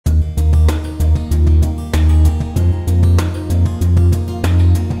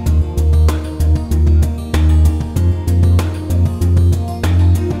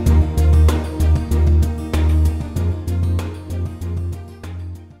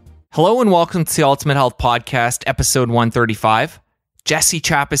Hello and welcome to the Ultimate Health Podcast, episode 135. Jesse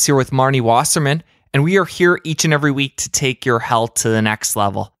Chappus here with Marni Wasserman, and we are here each and every week to take your health to the next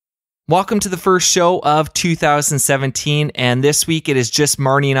level. Welcome to the first show of 2017, and this week it is just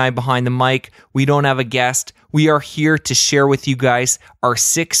Marni and I behind the mic. We don't have a guest. We are here to share with you guys our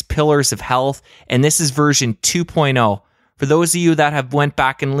 6 pillars of health, and this is version 2.0. For those of you that have went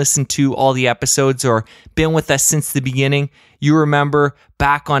back and listened to all the episodes or been with us since the beginning, you remember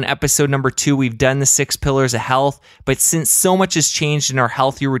back on episode number 2, we've done the 6 pillars of health, but since so much has changed in our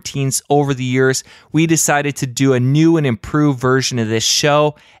healthy routines over the years, we decided to do a new and improved version of this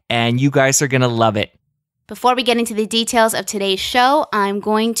show, and you guys are going to love it. Before we get into the details of today's show, I'm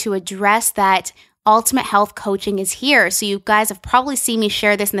going to address that Ultimate Health Coaching is here. So you guys have probably seen me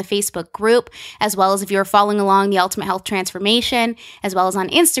share this in the Facebook group, as well as if you're following along the Ultimate Health Transformation, as well as on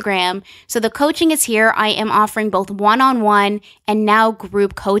Instagram. So the coaching is here. I am offering both one-on-one and now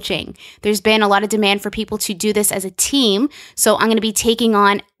group coaching. There's been a lot of demand for people to do this as a team. So I'm going to be taking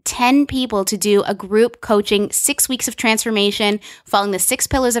on 10 people to do a group coaching, 6 weeks of transformation, following the 6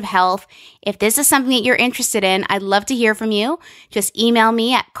 pillars of health. If this is something that you're interested in, I'd love to hear from you. Just email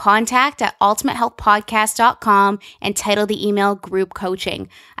me at contact@ultimatehealthpodcast.com and title the email group coaching.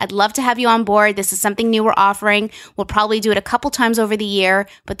 I'd love to have you on board. This is something new we're offering. We'll probably do it a couple times over the year,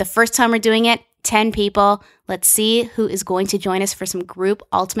 but the first time we're doing it, 10 people. Let's see who is going to join us for some group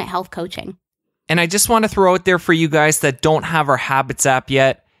Ultimate Health Coaching. And I just want to throw out there for you guys that don't have our Habits app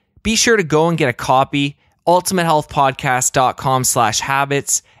yet, be sure to go and get a copy,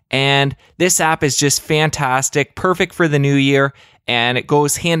 ultimatehealthpodcast.com/habits. And this app is just fantastic, perfect for the new year, and it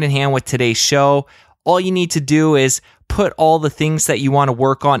goes hand in hand with today's show. All you need to do is put all the things that you want to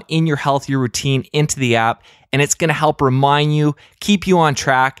work on in your healthy routine into the app, and it's going to help remind you, keep you on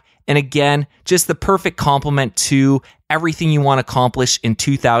track, and again, just the perfect complement to everything you want to accomplish in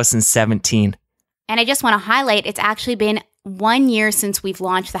 2017. And I just want to highlight, it's actually been 1 year since we've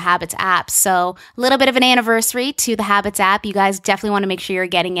launched the Habits app. So a little bit of an anniversary to the Habits app. You guys definitely want to make sure you're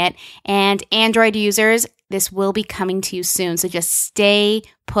getting it. And Android users, this will be coming to you soon. So just stay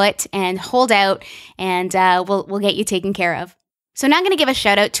put and hold out, and we'll get you taken care of. So now I'm going to give a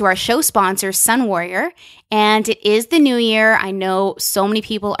shout out to our show sponsor, Sun Warrior. And it is the new year. I know so many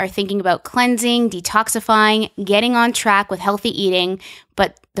people are thinking about cleansing, detoxifying, getting on track with healthy eating.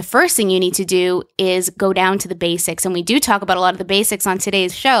 But the first thing you need to do is go down to the basics. And we do talk about a lot of the basics on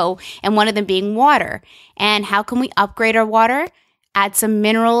today's show, and one of them being water. And how can we upgrade our water? Add some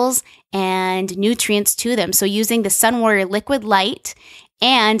minerals and nutrients to them. So using the Sun Warrior Liquid Light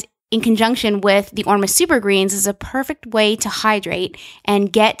and in conjunction with the Orma Super Greens is a perfect way to hydrate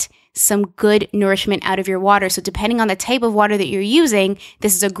and get some good nourishment out of your water. So depending on the type of water that you're using,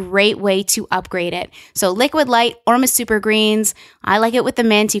 this is a great way to upgrade it. So Liquid Light, Orma Super Greens. I like it with the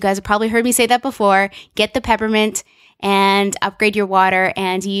mint. You guys have probably heard me say that before. Get the peppermint and upgrade your water,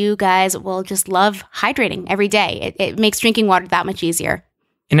 and you guys will just love hydrating every day. It makes drinking water that much easier.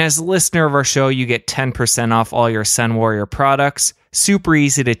 And as a listener of our show, you get 10% off all your Sun Warrior products. Super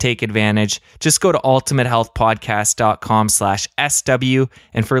easy to take advantage. Just go to ultimatehealthpodcast.com/SW.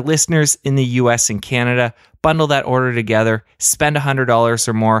 And for listeners in the US and Canada, bundle that order together, spend $100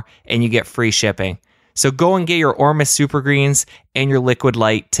 or more, and you get free shipping. So go and get your Orma Super Greens and your Liquid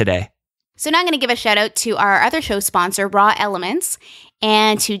Light today. So now I'm going to give a shout out to our other show sponsor, Raw Elements.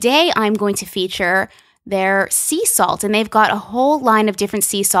 And today I'm going to feature their sea salt, and they've got a whole line of different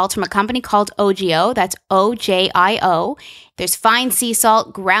sea salts from a company called OGIO. That's OJIO. There's fine sea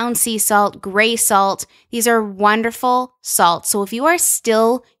salt, ground sea salt, gray salt. These are wonderful salts. So if you are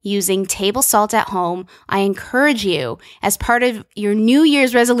still using table salt at home, I encourage you, as part of your New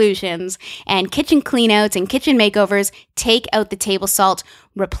Year's resolutions and kitchen cleanouts and kitchen makeovers, take out the table salt,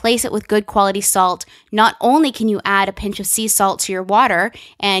 replace it with good quality salt. Not only can you add a pinch of sea salt to your water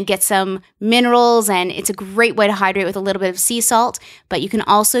and get some minerals, and it's a great way to hydrate with a little bit of sea salt, but you can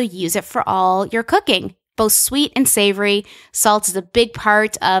also use it for all your cooking. Both sweet and savory. Salt is a big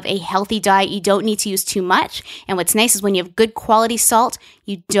part of a healthy diet. You don't need to use too much. And what's nice is when you have good quality salt,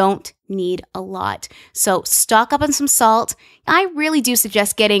 you don't need a lot. So stock up on some salt. I really do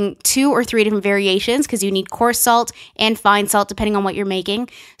suggest getting 2 or 3 different variations because you need coarse salt and fine salt depending on what you're making.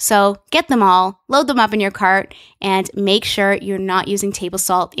 So get them all, load them up in your cart, and make sure you're not using table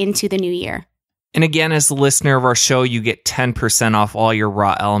salt into the new year. And again, as a listener of our show, you get 10% off all your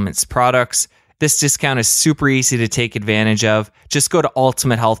Raw Elements products. This discount is super easy to take advantage of. Just go to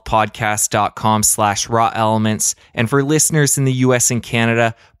ultimatehealthpodcast.com/raw elements. And for listeners in the US and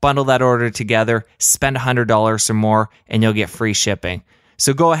Canada, bundle that order together, spend $100 or more, and you'll get free shipping.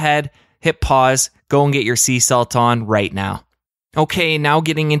 So go ahead, hit pause, go and get your sea salt on right now. Okay, now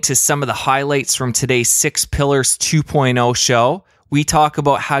getting into some of the highlights from today's 6 Pillars 2.0 show. We talk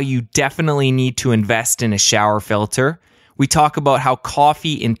about how you definitely need to invest in a shower filter. We talk about how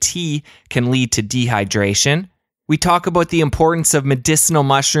coffee and tea can lead to dehydration. We talk about the importance of medicinal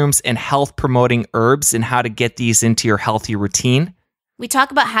mushrooms and health-promoting herbs and how to get these into your healthy routine. We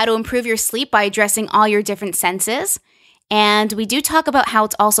talk about how to improve your sleep by addressing all your different senses. And we do talk about how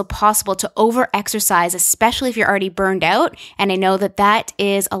it's also possible to over-exercise, especially if you're already burned out. And I know that that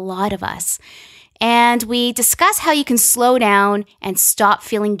is a lot of us. And we discuss how you can slow down and stop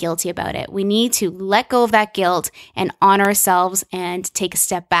feeling guilty about it. We need to let go of that guilt and honor ourselves and take a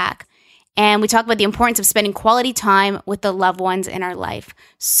step back. And we talk about the importance of spending quality time with the loved ones in our life.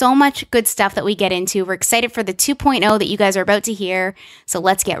 So much good stuff that we get into. We're excited for the 2.0 that you guys are about to hear. So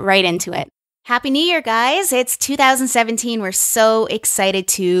let's get right into it. Happy New Year, guys. It's 2017. We're so excited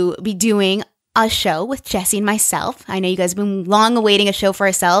to be doing a show with Jesse and myself. I know you guys have been long awaiting a show for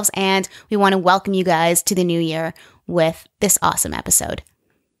ourselves, and we want to welcome you guys to the new year with this awesome episode.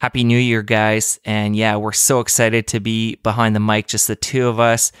 Happy New Year, guys. And yeah, we're so excited to be behind the mic, just the two of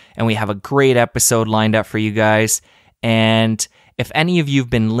us. And we have a great episode lined up for you guys. And if any of you have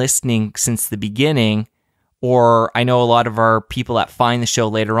been listening since the beginning, or I know a lot of our people that find the show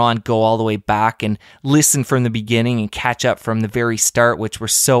later on go all the way back and listen from the beginning and catch up from the very start, which we're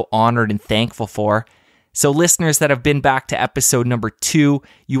so honored and thankful for. So listeners that have been back to episode number 2,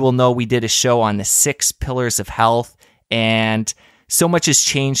 you will know we did a show on the 6 pillars of health, and so much has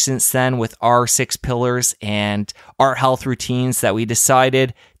changed since then with our 6 pillars and our health routines that we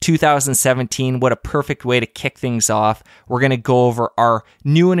decided 2017, what a perfect way to kick things off. We're going to go over our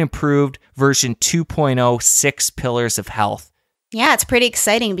new and improved version 2.0 6 pillars of health. Yeah, it's pretty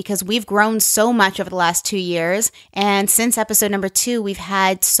exciting because we've grown so much over the last 2 years. And since episode number 2, we've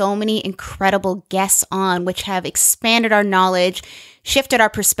had so many incredible guests on, which have expanded our knowledge, shifted our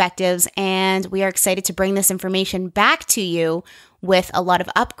perspectives, and we are excited to bring this information back to you with a lot of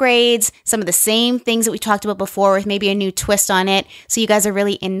upgrades, some of the same things that we talked about before with maybe a new twist on it. So you guys are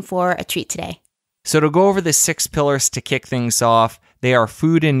really in for a treat today. So to go over the 6 pillars to kick things off, they are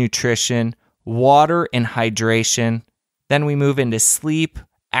food and nutrition, water and hydration. Then we move into sleep,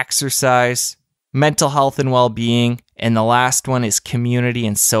 exercise, mental health and well-being, and the last one is community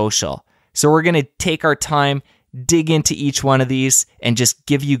and social. So we're going to take our time, dig into each one of these, and just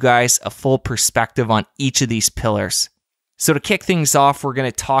give you guys a full perspective on each of these pillars. So to kick things off, we're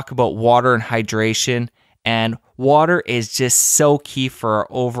going to talk about water and hydration. And water is just so key for our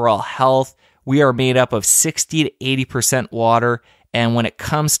overall health. We are made up of 60 to 80% water. And when it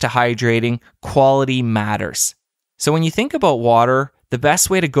comes to hydrating, quality matters. So when you think about water, the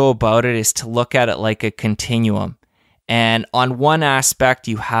best way to go about it is to look at it like a continuum. And on one aspect,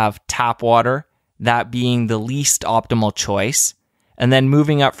 you have tap water, that being the least optimal choice. And then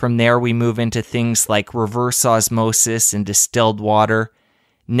moving up from there, we move into things like reverse osmosis and distilled water.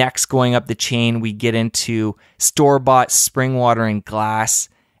 Next, going up the chain, we get into store-bought spring water and glass.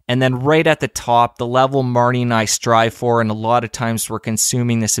 And then right at the top, the level Marni and I strive for, and a lot of times we're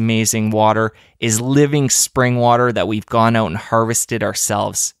consuming this amazing water, is living spring water that we've gone out and harvested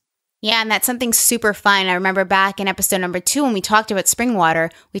ourselves. Yeah, and that's something super fun. I remember back in episode number 2 when we talked about spring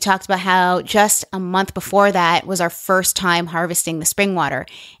water, we talked about how just a month before that was our first time harvesting the spring water.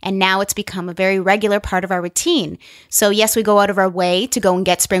 And now it's become a very regular part of our routine. So yes, we go out of our way to go and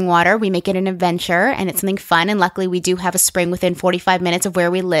get spring water. We make it an adventure and it's something fun. And luckily we do have a spring within 45 minutes of where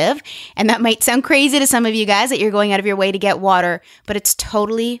we live. And that might sound crazy to some of you guys that you're going out of your way to get water, but it's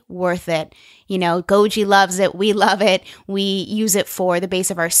totally worth it. You know, Goji loves it. We love it. We use it for the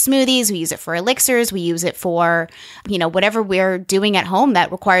base of our smoothies. We use it for elixirs. We use it for, whatever we're doing at home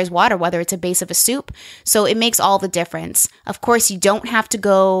that requires water, whether it's a base of a soup. So it makes all the difference. Of course, you don't have to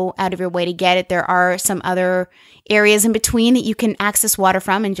go out of your way to get it. There are some other areas in between that you can access water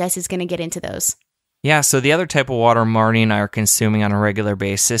from, and Jesse's going to get into those. Yeah, so the other type of water Marni and I are consuming on a regular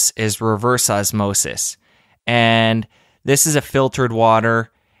basis is reverse osmosis. And this is a filtered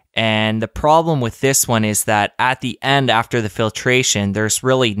water. And the problem with this one is that at the end, after the filtration, there's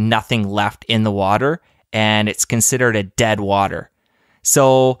really nothing left in the water, and it's considered a dead water.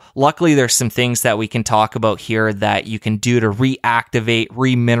 So luckily, there's some things that we can talk about here that you can do to reactivate,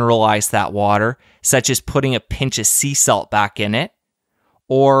 remineralize that water, such as putting a pinch of sea salt back in it.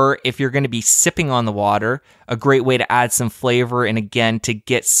 Or if you're going to be sipping on the water, a great way to add some flavor and again to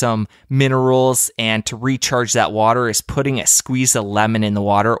get some minerals and to recharge that water is putting a squeeze of lemon in the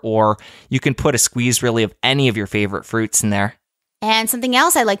water, or you can put a squeeze really of any of your favorite fruits in there. And something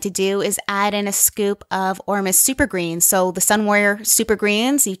else I like to do is add in a scoop of Ormus Super Greens. So the Sun Warrior Super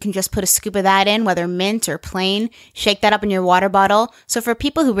Greens, you can just put a scoop of that in, whether mint or plain. Shake that up in your water bottle. So for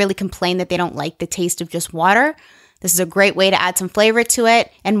people who really complain that they don't like the taste of just water, this is a great way to add some flavor to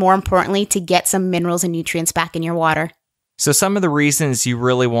it, and more importantly, to get some minerals and nutrients back in your water. So some of the reasons you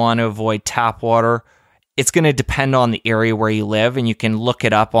really want to avoid tap water, it's going to depend on the area where you live, and you can look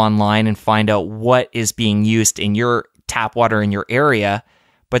it up online and find out what is being used in your tap water in your area.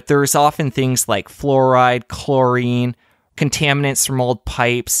 But there's often things like fluoride, chlorine, contaminants from old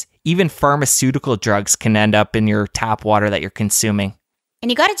pipes, even pharmaceutical drugs can end up in your tap water that you're consuming. And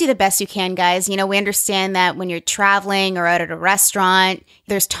you got to do the best you can, guys. You know, we understand that when you're traveling or out at a restaurant,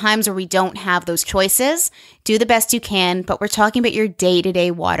 there's times where we don't have those choices. Do the best you can, but we're talking about your day-to-day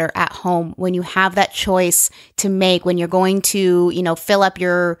water at home. When you have that choice to make, when you're going to, fill up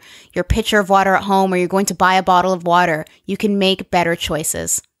your pitcher of water at home, or you're going to buy a bottle of water, you can make better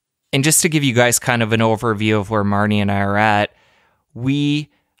choices. And just to give you guys kind of an overview of where Marni and I are at,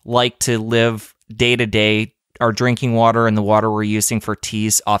 we like to live day to day our drinking water and the water we're using for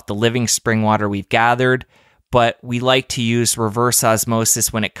teas off the living spring water we've gathered, but we like to use reverse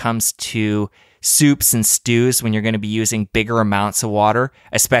osmosis when it comes to soups and stews when you're going to be using bigger amounts of water,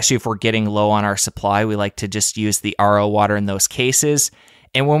 especially if we're getting low on our supply. We like to just use the RO water in those cases.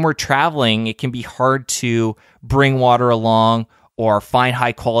 And when we're traveling, it can be hard to bring water along or find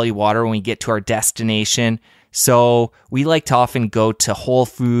high quality water when we get to our destination. So we like to often go to Whole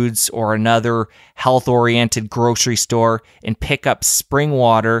Foods or another health-oriented grocery store and pick up spring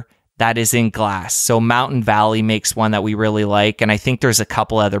water that is in glass. So Mountain Valley makes one that we really like, and I think there's a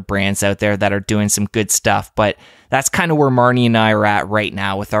couple other brands out there that are doing some good stuff, but that's kind of where Marni and I are at right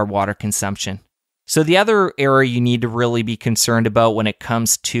now with our water consumption. So the other area you need to really be concerned about when it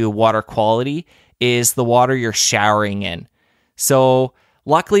comes to water quality is the water you're showering in. So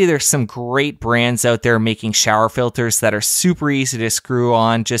luckily, there's some great brands out there making shower filters that are super easy to screw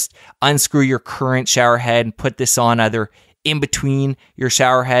on. Just unscrew your current shower head and put this on either in between your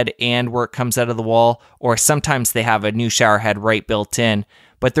shower head and where it comes out of the wall, or sometimes they have a new shower head right built in.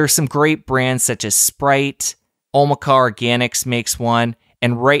 But there's some great brands such as Sprite, Omaka Organics makes one,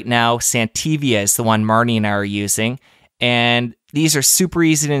 and right now Santivia is the one Marni and I are using. And these are super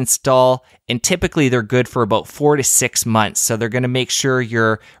easy to install, and typically they're good for about 4 to 6 months. So they're going to make sure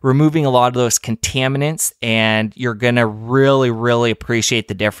you're removing a lot of those contaminants, and you're going to really, really appreciate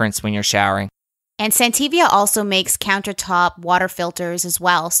the difference when you're showering. And Santivia also makes countertop water filters as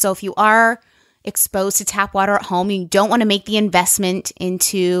well. So if you are exposed to tap water at home, you don't want to make the investment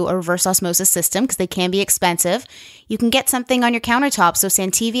into a reverse osmosis system because they can be expensive. You can get something on your countertop. So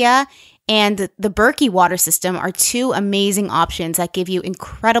Santivia and the Berkey water system are two amazing options that give you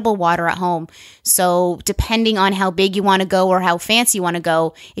incredible water at home. So depending on how big you want to go or how fancy you want to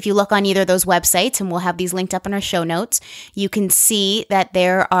go, if you look on either of those websites, and we'll have these linked up in our show notes, you can see that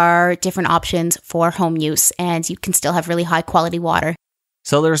there are different options for home use, and you can still have really high quality water.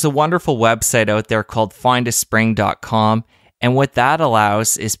 So there's a wonderful website out there called findaspring.com. And what that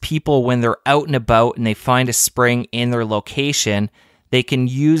allows is people, when they're out and about and they find a spring in their location, they can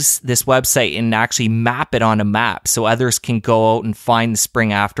use this website and actually map it on a map so others can go out and find the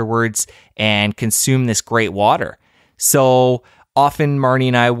spring afterwards and consume this great water. So often Marni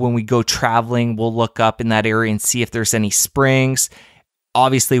and I, when we go traveling, we'll look up in that area and see if there's any springs.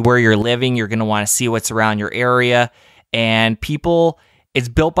 Obviously, where you're living, you're going to want to see what's around your area. And people, it's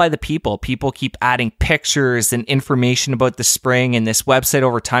built by the people. People keep adding pictures and information about the spring, and this website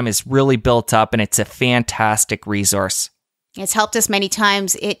over time is really built up, and it's a fantastic resource. It's helped us many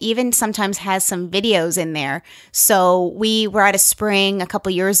times. It even sometimes has some videos in there. So we were at a spring a couple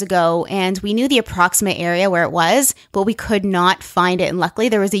years ago, and we knew the approximate area where it was, but we could not find it. And luckily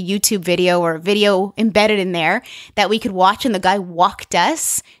there was a YouTube video or a video embedded in there that we could watch, and the guy walked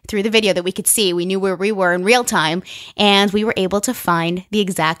us through the video that we could see. We knew where we were in real time, and we were able to find the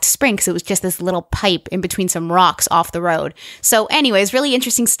exact spring because it was just this little pipe in between some rocks off the road. So anyways, really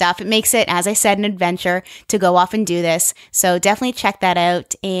interesting stuff. It makes it, as I said, an adventure to go off and do this. So definitely check that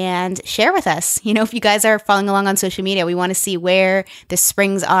out and share with us. You know, if you guys are following along on social media, we want to see where the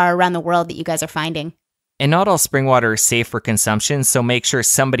springs are around the world that you guys are finding. And not all spring water is safe for consumption, so make sure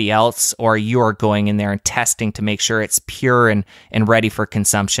somebody else or you are going in there and testing to make sure it's pure and ready for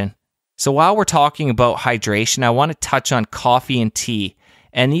consumption. So while we're talking about hydration, I want to touch on coffee and tea.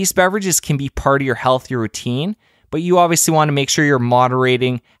 And these beverages can be part of your healthy routine, but you obviously want to make sure you're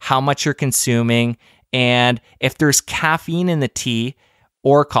moderating how much you're consuming. And if there's caffeine in the tea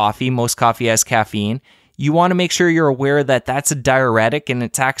or coffee, most coffee has caffeine, you want to make sure you're aware that that's a diuretic and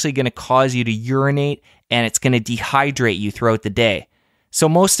it's actually going to cause you to urinate and it's going to dehydrate you throughout the day. So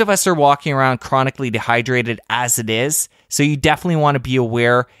most of us are walking around chronically dehydrated as it is. So you definitely want to be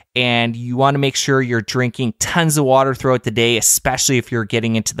aware, and you want to make sure you're drinking tons of water throughout the day, especially if you're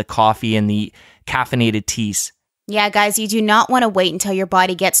getting into the coffee and the caffeinated teas. Yeah, guys, you do not want to wait until your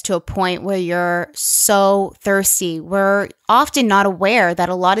body gets to a point where you're so thirsty. We're often not aware that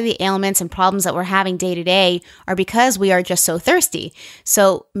a lot of the ailments and problems that we're having day to day are because we are just so thirsty.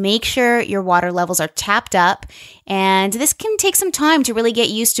 So make sure your water levels are tapped up. And this can take some time to really get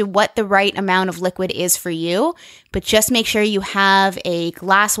used to what the right amount of liquid is for you. But just make sure you have a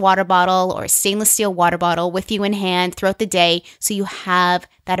glass water bottle or a stainless steel water bottle with you in hand throughout the day, so you have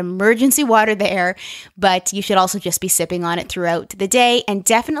that emergency water there. But you should also just be sipping on it throughout the day, and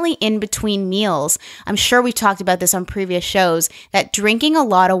definitely in between meals. I'm sure we've talked about this on previous shows, that drinking a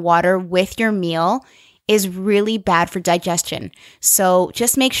lot of water with your meal is really bad for digestion. So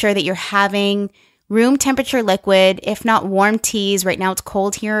just make sure that you're having room temperature liquid, if not warm teas. Right now it's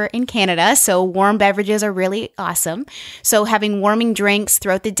cold here in Canada, so warm beverages are really awesome. So having warming drinks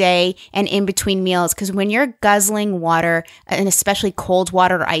throughout the day and in between meals, because when you're guzzling water, and especially cold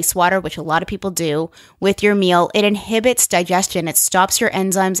water or ice water, which a lot of people do with your meal, it inhibits digestion. It stops your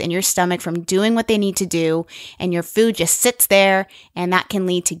enzymes in your stomach from doing what they need to do, and your food just sits there, and that can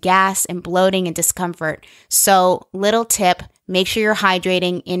lead to gas and bloating and discomfort. So little tip, make sure you're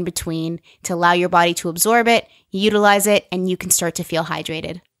hydrating in between to allow your body to absorb it, utilize it, and you can start to feel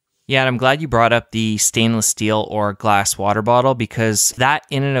hydrated. Yeah, and I'm glad you brought up the stainless steel or glass water bottle, because that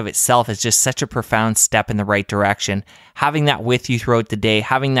in and of itself is just such a profound step in the right direction. Having that with you throughout the day,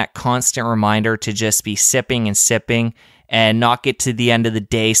 having that constant reminder to just be sipping and sipping, and not get to the end of the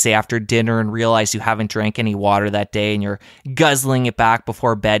day, say after dinner, and realize you haven't drank any water that day and you're guzzling it back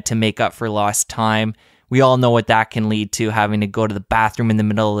before bed to make up for lost time. We all know what that can lead to, having to go to the bathroom in the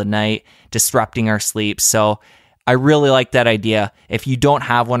middle of the night, disrupting our sleep. So I really like that idea. If you don't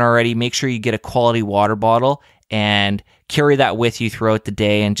have one already, make sure you get a quality water bottle and carry that with you throughout the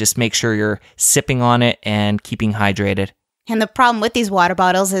day, and just make sure you're sipping on it and keeping hydrated. And the problem with these water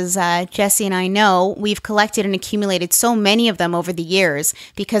bottles is, Jesse and I know, we've collected and accumulated so many of them over the years,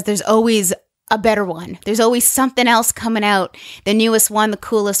 because there's always a better one. There's always something else coming out, the newest one, the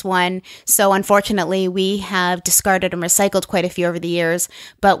coolest one. So unfortunately, we have discarded and recycled quite a few over the years,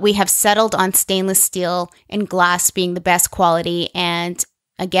 but we have settled on stainless steel and glass being the best quality. And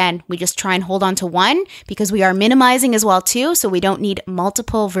again, we just try and hold on to one, because we are minimizing as well too. So we don't need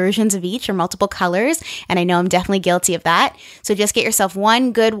multiple versions of each or multiple colors. And I know I'm definitely guilty of that. So just get yourself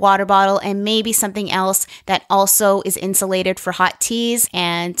one good water bottle and maybe something else that also is insulated for hot teas,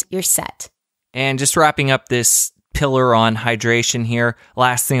 and you're set. And just wrapping up this pillar on hydration here,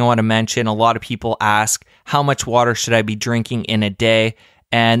 last thing I want to mention, a lot of people ask, how much water should I be drinking in a day?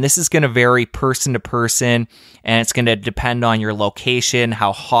 And this is going to vary person to person, and it's going to depend on your location,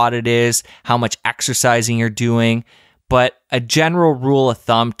 how hot it is, how much exercising you're doing. But a general rule of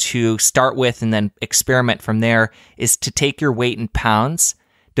thumb to start with and then experiment from there is to take your weight in pounds,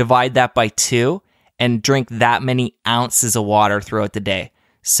 divide that by 2, and drink that many ounces of water throughout the day.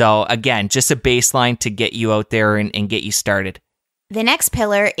 So again, just a baseline to get you out there and get you started. The next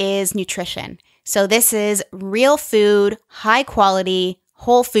pillar is nutrition. So this is real food, high quality,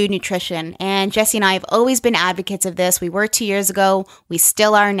 whole food nutrition. And Jesse and I have always been advocates of this. We were 2 years ago. We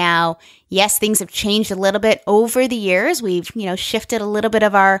still are now. Yes, things have changed a little bit over the years. We've, shifted a little bit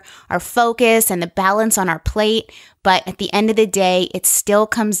of our focus and the balance on our plate. But at the end of the day, it still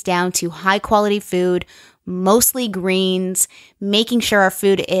comes down to high quality food, mostly greens, making sure our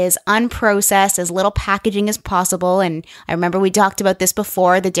food is unprocessed, as little packaging as possible. And I remember we talked about this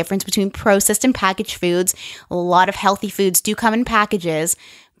before, the difference between processed and packaged foods. A lot of healthy foods do come in packages,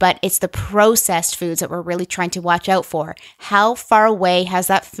 but it's the processed foods that we're really trying to watch out for. How far away has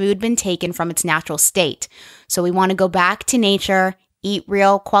that food been taken from its natural state? So we want to go back to nature, eat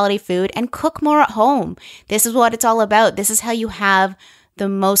real quality food, and cook more at home. This is what it's all about. This is how you have the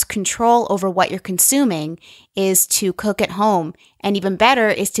most control over what you're consuming, is to cook at home. And even better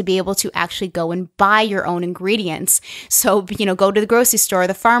is to be able to actually go and buy your own ingredients. So, go to the grocery store,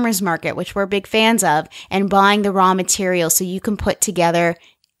 the farmer's market, which we're big fans of, and buying the raw materials so you can put together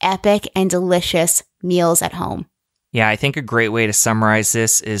epic and delicious meals at home. Yeah, I think a great way to summarize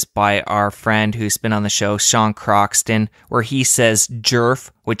this is by our friend who's been on the show, Sean Croxton, where he says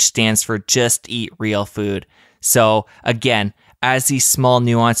JERF, which stands for Just Eat Real Food. So again, as these small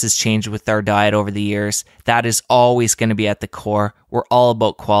nuances change with our diet over the years, that is always going to be at the core. We're all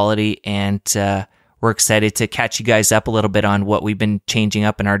about quality, and we're excited to catch you guys up a little bit on what we've been changing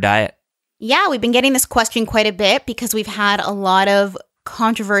up in our diet. Yeah, we've been getting this question quite a bit because we've had a lot of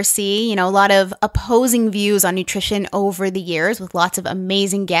controversy, a lot of opposing views on nutrition over the years, with lots of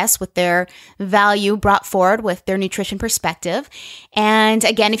amazing guests with their value brought forward with their nutrition perspective. And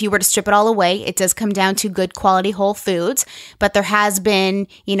again, if you were to strip it all away, it does come down to good quality whole foods, but there has been,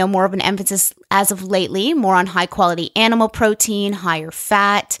 more of an emphasis as of lately, more on high quality animal protein, higher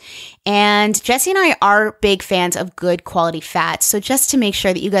fat. And Jesse and I are big fans of good quality fats. So just to make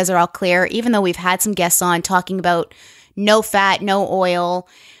sure that you guys are all clear, even though we've had some guests on talking about no fat, no oil,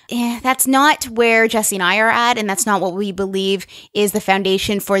 that's not where Jesse and I are at, and that's not what we believe is the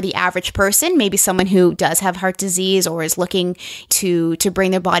foundation for the average person. Maybe someone who does have heart disease or is looking to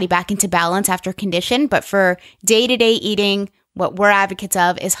bring their body back into balance after a condition. But for day-to-day eating, what we're advocates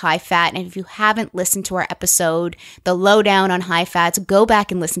of is high fat. And if you haven't listened to our episode, The Lowdown on High Fats, go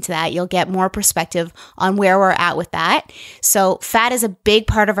back and listen to that. You'll get more perspective on where we're at with that. So fat is a big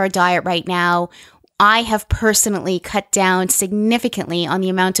part of our diet right now. I have personally cut down significantly on the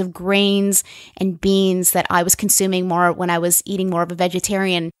amount of grains and beans that I was consuming more when I was eating more of a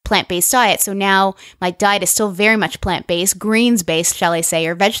vegetarian plant-based diet. So now my diet is still very much plant-based, greens-based, shall I say,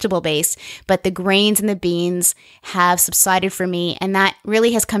 or vegetable-based, but the grains and the beans have subsided for me, and that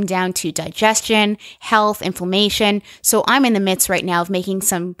really has come down to digestion, health, inflammation. So I'm in the midst right now of making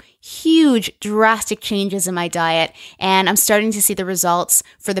some huge, drastic changes in my diet, and I'm starting to see the results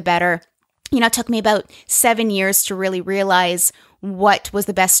for the better. It took me about 7 years to really realize what was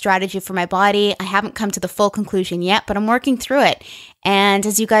the best strategy for my body. I haven't come to the full conclusion yet, but I'm working through it. And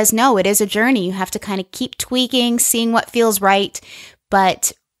as you guys know, it is a journey. You have to kind of keep tweaking, seeing what feels right.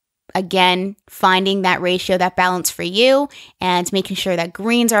 But again, finding that ratio, that balance for you, and making sure that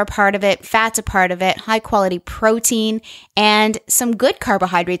greens are a part of it, fats a part of it, high quality protein, and some good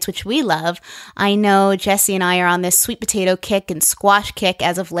carbohydrates, which we love. I know Jesse and I are on this sweet potato kick and squash kick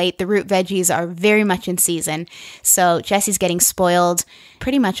as of late. The root veggies are very much in season. So Jesse's getting spoiled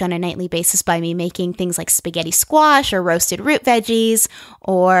pretty much on a nightly basis by me making things like spaghetti squash or roasted root veggies,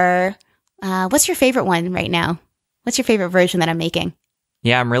 or what's your favorite one right now? What's your favorite version that I'm making?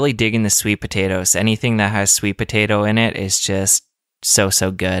 Yeah, I'm really digging the sweet potatoes. Anything that has sweet potato in it is just so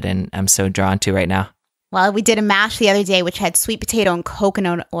good, and I'm so drawn to right now. Well, we did a mash the other day, which had sweet potato and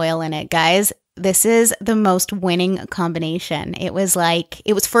coconut oil in it, guys. This is the most winning combination. It was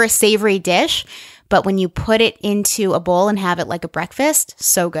for a savory dish, but when you put it into a bowl and have it like a breakfast,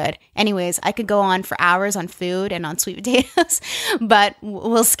 so good. Anyways, I could go on for hours on food and on sweet potatoes, but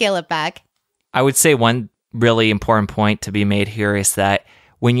we'll scale it back. I would say one really important point to be made here is that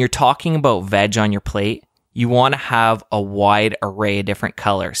when you're talking about veg on your plate, you want to have a wide array of different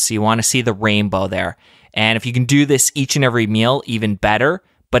colors. So you want to see the rainbow there. And if you can do this each and every meal, even better.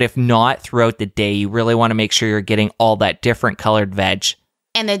 But if not, throughout the day, you really want to make sure you're getting all that different colored veg.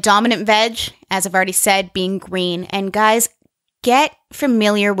 And the dominant veg, as I've already said, being green. And guys, get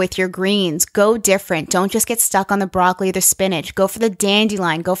familiar with your greens. Go different. Don't just get stuck on the broccoli or the spinach. Go for the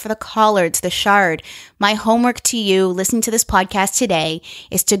dandelion. Go for the collards, the chard. My homework to you listening to this podcast today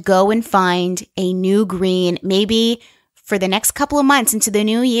is to go and find a new green, maybe for the next couple of months into the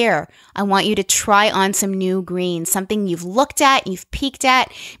new year. I want you to try on some new greens, something you've looked at, you've peeked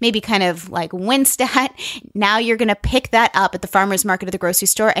at, maybe kind of like winced at. Now you're going to pick that up at the farmer's market or the grocery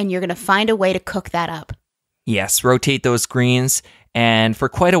store, and you're going to find a way to cook that up. Yes, rotate those greens. And for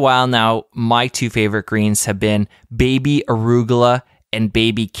quite a while now, my two favorite greens have been baby arugula and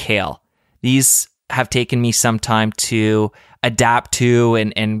baby kale. These have taken me some time to adapt to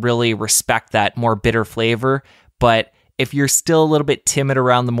and really respect that more bitter flavor. But if you're still a little bit timid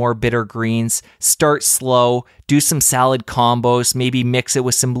around the more bitter greens, start slow, do some salad combos, maybe mix it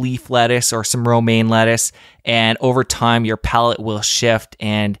with some leaf lettuce or some romaine lettuce, and over time your palate will shift,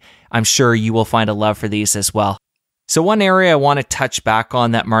 and I'm sure you will find a love for these as well. So one area I want to touch back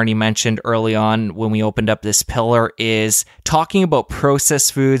on that Marni mentioned early on when we opened up this pillar is talking about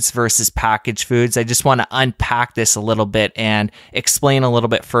processed foods versus packaged foods. I just want to unpack this a little bit and explain a little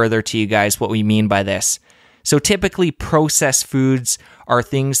bit further to you guys what we mean by this. So typically processed foods are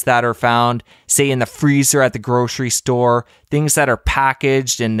things that are found, say, in the freezer at the grocery store, things that are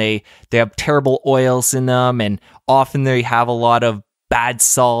packaged and they have terrible oils in them, and often they have a lot of bad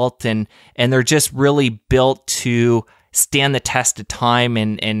salt, and they're just really built to stand the test of time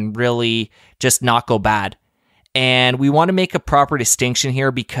and really just not go bad. And we want to make a proper distinction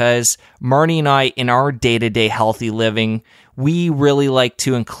here because Marni and I, in our day-to-day healthy living, we really like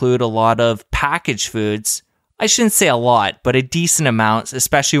to include a lot of packaged foods. I shouldn't say a lot, but a decent amount,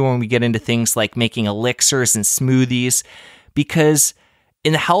 especially when we get into things like making elixirs and smoothies, because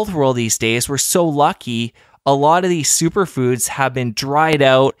in the health world these days, we're so lucky. A lot of these superfoods have been dried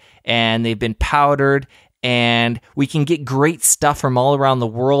out and they've been powdered, and we can get great stuff from all around the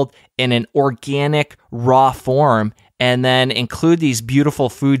world in an organic, raw form, and then include these beautiful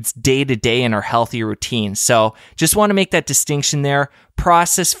foods day to day in our healthy routine. So just want to make that distinction there.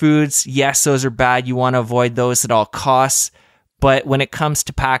 Processed foods, yes, those are bad. You want to avoid those at all costs. But when it comes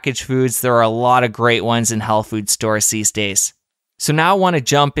to packaged foods, there are a lot of great ones in health food stores these days. So now I want to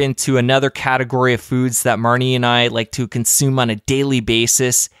jump into another category of foods that Marni and I like to consume on a daily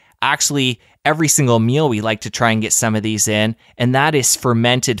basis. Actually, every single meal we like to try and get some of these in, and that is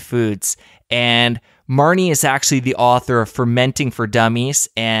fermented foods. And Marni is actually the author of Fermenting for Dummies,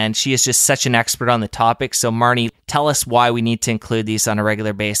 and she is just such an expert on the topic. So Marni, tell us why we need to include these on a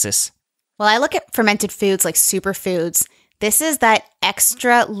regular basis. Well, I look at fermented foods like superfoods. This is that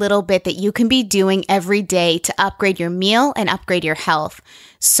extra little bit that you can be doing every day to upgrade your meal and upgrade your health.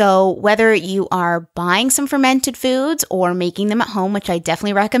 So whether you are buying some fermented foods or making them at home, which I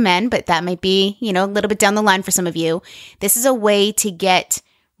definitely recommend, but that might be, a little bit down the line for some of you, this is a way to get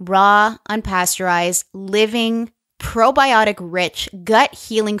raw, unpasteurized, living, probiotic-rich,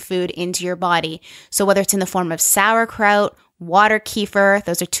 gut-healing food into your body. So whether it's in the form of sauerkraut, water kefir,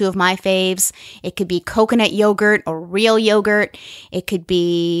 those are two of my faves. It could be coconut yogurt or real yogurt. It could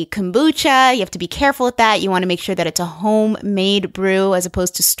be kombucha. You have to be careful with that. You want to make sure that it's a homemade brew as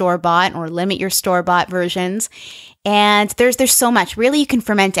opposed to store-bought, or limit your store-bought versions. And there's so much. Really, you can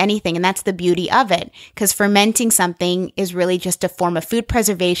ferment anything, and that's the beauty of it, because fermenting something is really just a form of food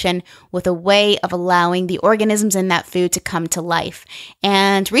preservation with a way of allowing the organisms in that food to come to life.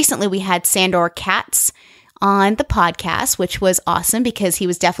 And recently we had Sandor Katz on the podcast, which was awesome because he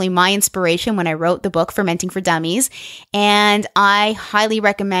was definitely my inspiration when I wrote the book Fermenting for Dummies. And I highly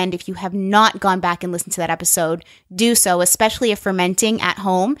recommend, if you have not gone back and listened to that episode, do so, especially if fermenting at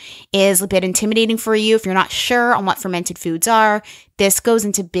home is a bit intimidating for you. If you're not sure on what fermented foods are, this goes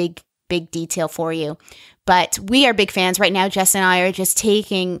into big detail for you. But we are big fans right now. Jess and I are just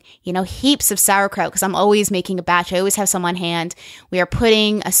taking, heaps of sauerkraut, because I'm always making a batch. I always have some on hand. We are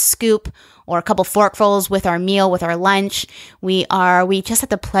putting a scoop or a couple forkfuls with our meal, with our lunch. We just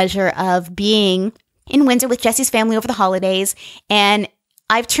had the pleasure of being in Windsor with Jesse's family over the holidays, and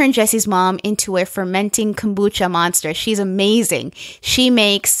I've turned Jesse's mom into a fermenting kombucha monster. She's amazing. She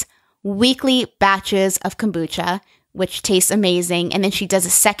makes weekly batches of kombucha, which tastes amazing. And then she does a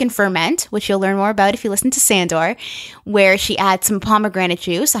second ferment, which you'll learn more about if you listen to Sandor, where she adds some pomegranate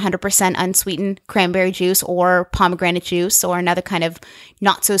juice, 100% unsweetened cranberry juice or pomegranate juice or another kind of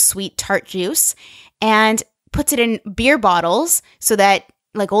not so sweet tart juice, and puts it in beer bottles, so that,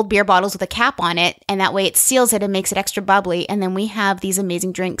 like old beer bottles with a cap on it, and that way it seals it and makes it extra bubbly. And then we have these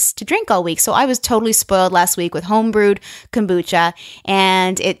amazing drinks to drink all week. So I was totally spoiled last week with homebrewed kombucha,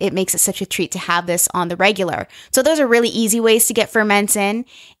 and it makes it such a treat to have this on the regular. So those are really easy ways to get ferments in.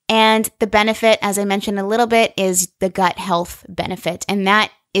 And the benefit, as I mentioned a little bit, is the gut health benefit. And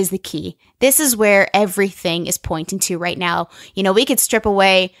that is the key. This is where everything is pointing to right now. We could strip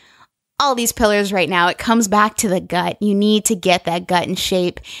away all these pillars right now. It comes back to the gut. You need to get that gut in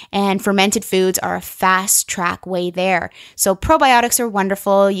shape, and fermented foods are a fast track way there. So probiotics are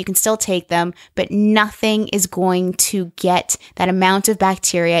wonderful. You can still take them, but nothing is going to get that amount of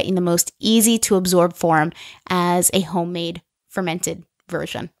bacteria in the most easy to absorb form as a homemade fermented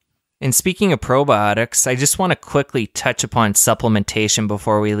version. And speaking of probiotics, I just want to quickly touch upon supplementation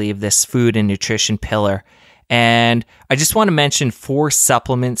before we leave this food and nutrition pillar. And I just want to mention 4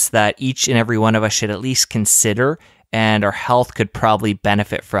 supplements that each and every one of us should at least consider and our health could probably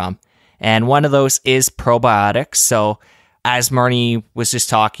benefit from. And one of those is probiotics. So as Marni was just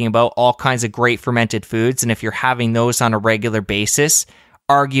talking about, all kinds of great fermented foods. And if you're having those on a regular basis,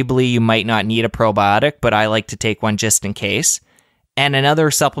 arguably you might not need a probiotic, but I like to take one just in case. And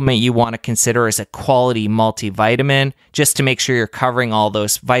another supplement you want to consider is a quality multivitamin, just to make sure you're covering all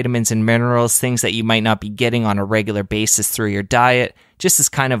those vitamins and minerals, things that you might not be getting on a regular basis through your diet, just as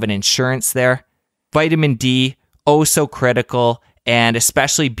kind of an insurance there. Vitamin D, oh so critical, and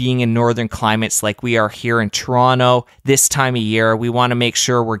especially being in northern climates like we are here in Toronto this time of year, we want to make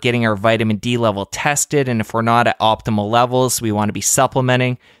sure we're getting our vitamin D level tested, and if we're not at optimal levels, we want to be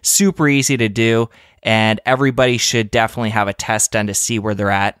supplementing. Super easy to do. And everybody should definitely have a test done to see where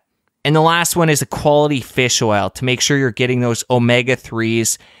they're at. And the last one is a quality fish oil to make sure you're getting those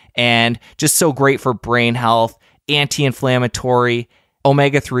omega-3s, and just so great for brain health, anti-inflammatory.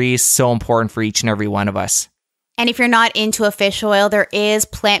 Omega-3s so important for each and every one of us. And if you're not into a fish oil, there is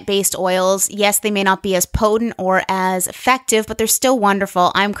plant-based oils. Yes, they may not be as potent or as effective, but they're still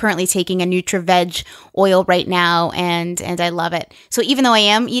wonderful. I'm currently taking a NutriVeg oil right now, and I love it. So even though I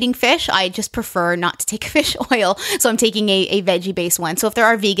am eating fish, I just prefer not to take fish oil. So I'm taking a veggie-based one. So if there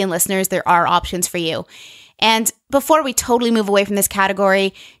are vegan listeners, there are options for you. And before we totally move away from this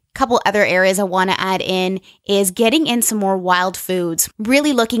category, couple other areas I want to add in is getting in some more wild foods,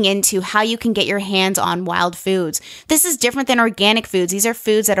 really looking into how you can get your hands on wild foods. This is different than organic foods. These are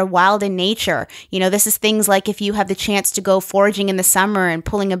foods that are wild in nature. You know, this is things like if you have the chance to go foraging in the summer and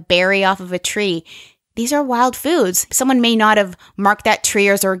pulling a berry off of a tree. These are wild foods. Someone may not have marked that tree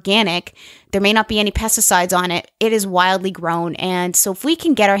as organic. There may not be any pesticides on it. It is wildly grown. And so if we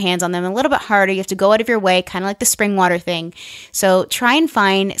can get our hands on them a little bit harder, you have to go out of your way, kind of like the spring water thing. So try and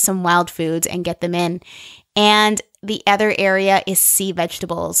find some wild foods and get them in. And the other area is sea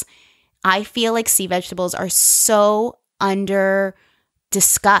vegetables. I feel like sea vegetables are so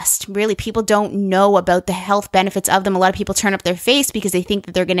discussed. Really, people don't know about the health benefits of them. A lot of people turn up their face because they think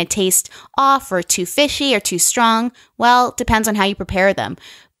that they're going to taste off or too fishy or too strong. Well, it depends on how you prepare them.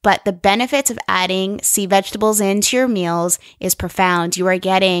 But the benefits of adding sea vegetables into your meals is profound. You are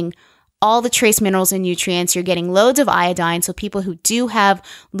getting all the trace minerals and nutrients. You're getting loads of iodine. So people who do have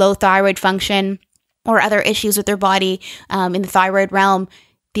low thyroid function or other issues with their body in the thyroid realm,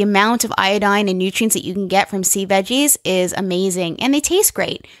 the amount of iodine and nutrients that you can get from sea veggies is amazing, and they taste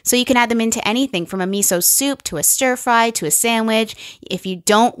great. So you can add them into anything from a miso soup to a stir fry to a sandwich. If you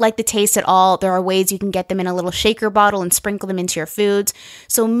don't like the taste at all, there are ways you can get them in a little shaker bottle and sprinkle them into your foods.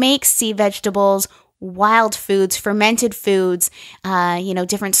 So make sea vegetables, wild foods, fermented foods,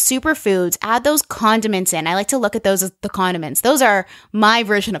 different superfoods. Add those condiments in. I like to look at those as the condiments. Those are my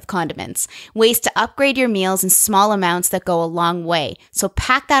version of condiments. Ways to upgrade your meals in small amounts that go a long way. So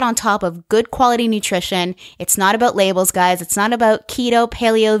pack that on top of good quality nutrition. It's not about labels, guys. It's not about keto,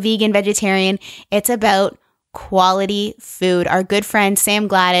 paleo, vegan, vegetarian. It's about quality food. Our good friend Sam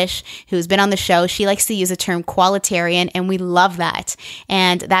Gladish, who's been on the show, she likes to use the term qualitarian, and we love that.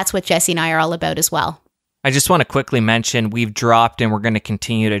 And that's what Jesse and I are all about as well. I just want to quickly mention we've dropped and we're going to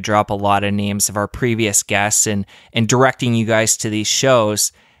continue to drop a lot of names of our previous guests and directing you guys to these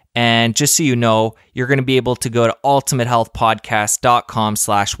shows. And just so you know, you're going to be able to go to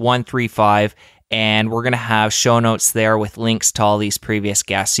ultimatehealthpodcast.com/135, and we're going to have show notes there with links to all these previous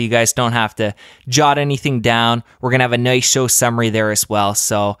guests. So you guys don't have to jot anything down. We're going to have a nice show summary there as well.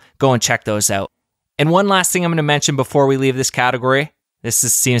 So go and check those out. And one last thing I'm going to mention before we leave this category.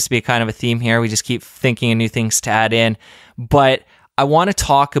 Seems to be kind of a theme here. We just keep thinking of new things to add in. But I want to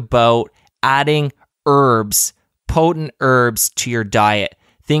talk about adding herbs, potent herbs to your diet.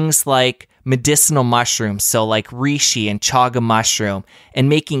 Things like medicinal mushrooms, so like reishi and chaga mushroom, and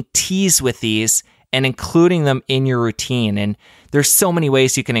making teas with these and including them in your routine. And there's so many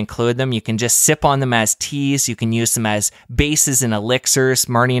ways you can include them. You can just sip on them as teas. You can use them as bases and elixirs.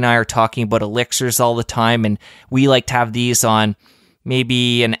 Marni and I are talking about elixirs all the time, and we like to have these on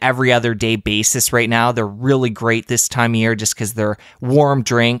maybe an every other day basis right now. They're really great this time of year just because they're warm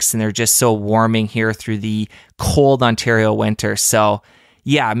drinks and they're just so warming here through the cold Ontario winter. So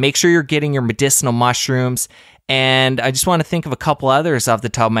yeah, make sure you're getting your medicinal mushrooms. And I just want to think of a couple others off the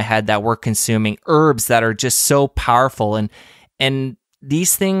top of my head that we're consuming. Herbs that are just so powerful. And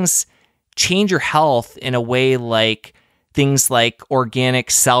these things change your health in a way like things like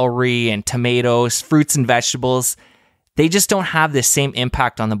organic celery and tomatoes, fruits and vegetables. They just don't have the same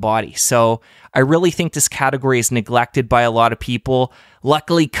impact on the body. So I really think this category is neglected by a lot of people.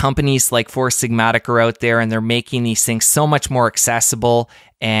 Luckily, companies like Four Sigmatic are out there and they're making these things so much more accessible,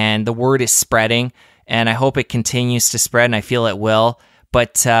 and the word is spreading, and I hope it continues to spread, and I feel it will.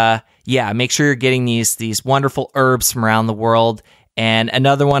 But make sure you're getting these wonderful herbs from around the world. And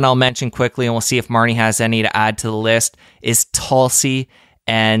another one I'll mention quickly, and we'll see if Marni has any to add to the list, is Tulsi.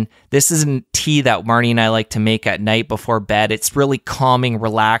 And this is a tea that Marni and I like to make at night before bed. It's really calming,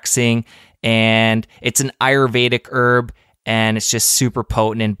 relaxing, and it's an Ayurvedic herb, and it's just super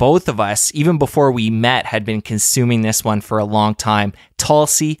potent. And both of us, even before we met, had been consuming this one for a long time.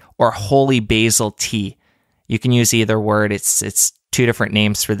 Tulsi or holy basil tea. You can use either word. It's two different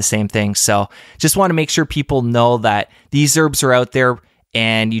names for the same thing. So just want to make sure people know that these herbs are out there,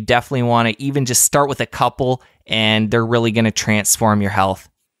 and you definitely want to even just start with a couple, and they're really going to transform your health.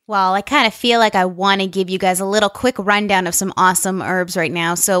 Well, I kind of feel like I want to give you guys a little quick rundown of some awesome herbs right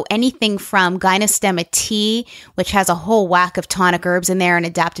now. So anything from Gynostemma tea, which has a whole whack of tonic herbs in there and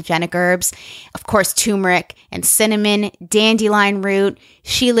adaptogenic herbs. Of course, turmeric and cinnamon, dandelion root,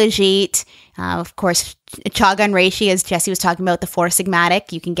 shilajit, of course, chaga and reishi, as Jesse was talking about, the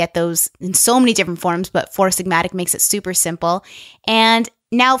 4-sigmatic. You can get those in so many different forms, but 4-sigmatic makes it super simple. And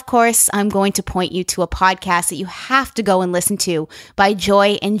now, of course, I'm going to point you to a podcast that you have to go and listen to by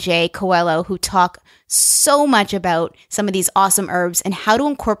Joy and Jay Coelho, who talk so much about some of these awesome herbs and how to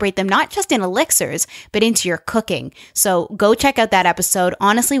incorporate them, not just in elixirs, but into your cooking. So go check out that episode.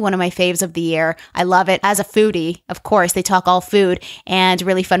 Honestly, one of my faves of the year. I love it. As a foodie, of course, they talk all food and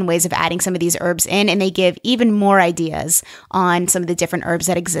really fun ways of adding some of these herbs in, and they give even more ideas on some of the different herbs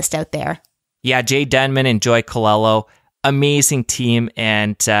that exist out there. Yeah, Jay Denman and Joy Coelho, amazing team,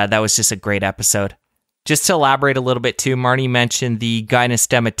 and that was just a great episode. Just to elaborate a little bit too, Marni mentioned the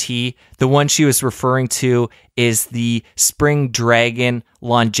Gynostema tea. The one she was referring to is the Spring Dragon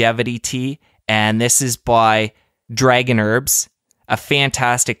Longevity Tea, and this is by Dragon Herbs, a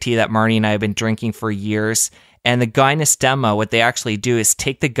fantastic tea that Marni and I have been drinking for years. And the Gynostema, what they actually do is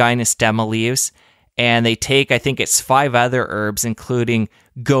take the Gynostema leaves, and they take, I think it's 5 other herbs, including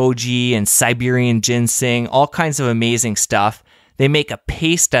goji and Siberian ginseng, all kinds of amazing stuff. They make a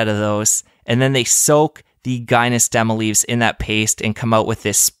paste out of those, and then they soak the Gynostema leaves in that paste and come out with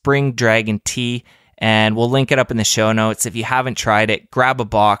this Spring Dragon tea. And we'll link it up in the show notes. If you haven't tried it, grab a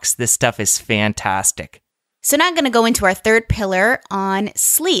box. This stuff is fantastic. So now I'm going to go into our third pillar on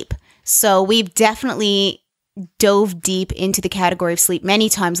sleep. So we've definitely dove deep into the category of sleep many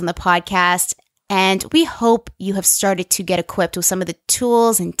times on the podcast. And we hope you have started to get equipped with some of the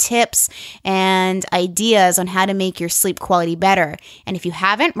tools and tips and ideas on how to make your sleep quality better. And if you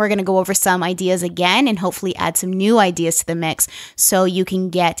haven't, we're going to go over some ideas again and hopefully add some new ideas to the mix so you can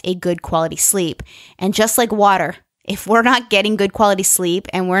get a good quality sleep. And just like water, if we're not getting good quality sleep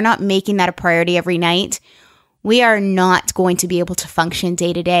and we're not making that a priority every night, we are not going to be able to function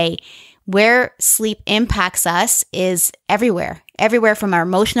day to day. Where sleep impacts us is everywhere from our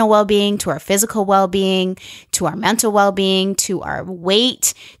emotional well-being to our physical well-being, to our mental well-being, to our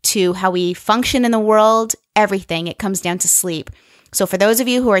weight, to how we function in the world, everything. It comes down to sleep. So for those of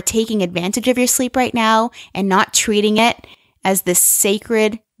you who are taking advantage of your sleep right now and not treating it as this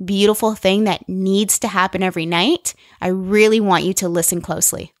sacred, beautiful thing that needs to happen every night, I really want you to listen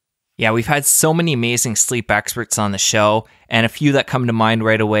closely. Yeah, we've had so many amazing sleep experts on the show, and a few that come to mind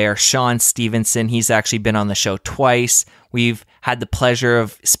right away are Sean Stevenson. He's actually been on the show twice. We've had the pleasure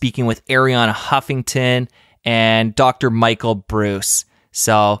of speaking with Ariana Huffington and Dr. Michael Bruce.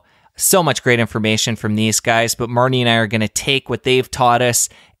 So much great information from these guys, but Marni and I are going to take what they've taught us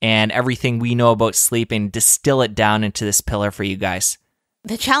and everything we know about sleep and distill it down into this pillar for you guys.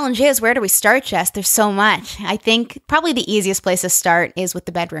 The challenge is, where do we start, Jess? There's so much. I think probably the easiest place to start is with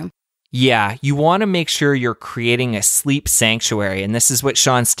the bedroom. Yeah, you want to make sure you're creating a sleep sanctuary, and this is what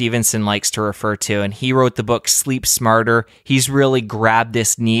Sean Stevenson likes to refer to, and he wrote the book Sleep Smarter. He's really grabbed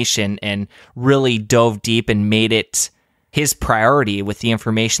this niche and really dove deep and made it his priority with the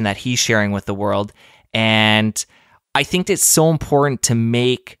information that he's sharing with the world, and I think it's so important to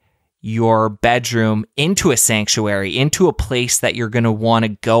make your bedroom into a sanctuary, into a place that you're going to want to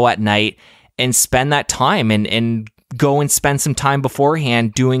go at night and spend that time and go and spend some time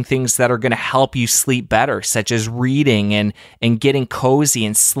beforehand doing things that are going to help you sleep better, such as reading and getting cozy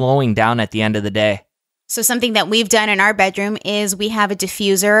and slowing down at the end of the day. So something that we've done in our bedroom is we have a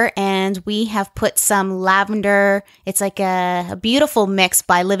diffuser and we have put some lavender. It's like a beautiful mix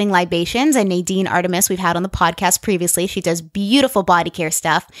by Living Libations and Nadine Artemis we've had on the podcast previously. She does beautiful body care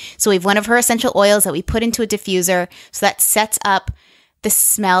stuff. So we have one of her essential oils that we put into a diffuser. So that sets up the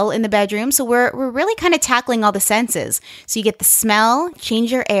smell in the bedroom. So we're really kind of tackling all the senses. So you get the smell,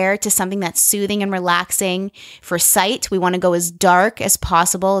 change your air to something that's soothing and relaxing. For sight, we want to go as dark as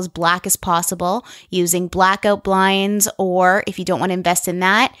possible, as black as possible, using blackout blinds, or if you don't want to invest in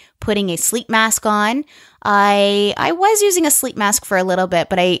that, putting a sleep mask on. I was using a sleep mask for a little bit,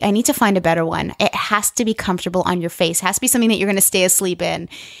 but I need to find a better one. It has to be comfortable on your face. It has to be something that you're going to stay asleep in.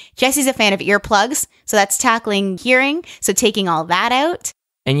 Jesse's a fan of earplugs, so that's tackling hearing, so taking all that out.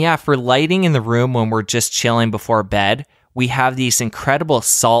 And yeah, for lighting in the room when we're just chilling before bed, we have these incredible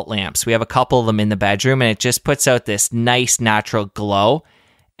salt lamps. We have a couple of them in the bedroom, and it just puts out this nice natural glow.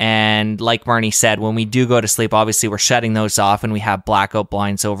 And like Marni said, when we do go to sleep, obviously we're shutting those off and we have blackout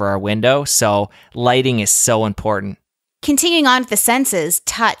blinds over our window. So lighting is so important. Continuing on with the senses,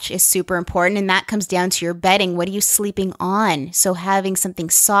 touch is super important, and that comes down to your bedding. What are you sleeping on? So having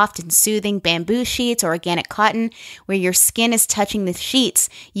something soft and soothing, bamboo sheets or organic cotton, where your skin is touching the sheets,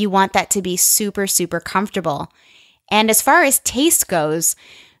 you want that to be super, super comfortable. And as far as taste goes,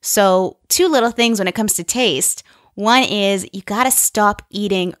 so 2 little things when it comes to taste. One is you got to stop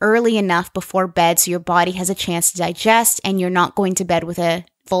eating early enough before bed so your body has a chance to digest and you're not going to bed with a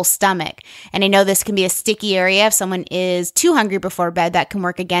full stomach. And I know this can be a sticky area. If someone is too hungry before bed, that can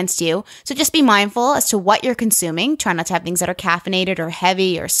work against you. So just be mindful as to what you're consuming. Try not to have things that are caffeinated or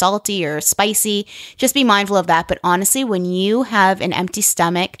heavy or salty or spicy. Just be mindful of that. But honestly, when you have an empty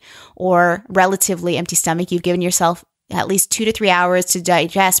stomach or relatively empty stomach, you've given yourself at least 2 to 3 hours to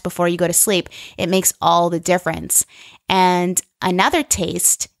digest before you go to sleep. It makes all the difference. And another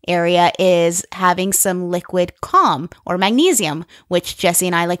taste area is having some liquid calm or magnesium, which Jesse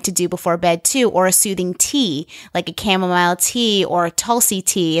and I like to do before bed too, or a soothing tea, like a chamomile tea or a tulsi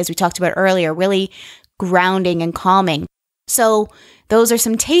tea, as we talked about earlier, really grounding and calming. So those are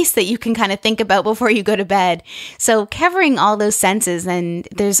some tastes that you can kind of think about before you go to bed. So covering all those senses, and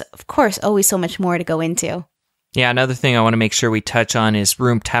there's, of course, always so much more to go into. Yeah, another thing I want to make sure we touch on is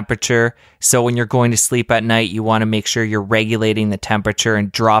room temperature. So when you're going to sleep at night, you want to make sure you're regulating the temperature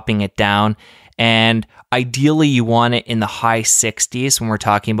and dropping it down. And ideally, you want it in the high 60s when we're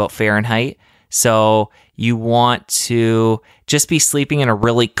talking about Fahrenheit. So you want to just be sleeping in a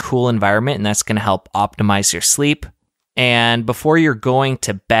really cool environment, and that's going to help optimize your sleep. And before you're going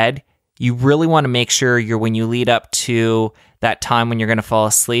to bed, you really want to make sure when you lead up to that time when you're going to fall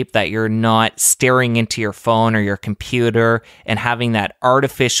asleep, that you're not staring into your phone or your computer and having that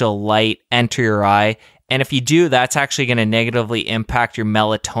artificial light enter your eye. And if you do, that's actually going to negatively impact your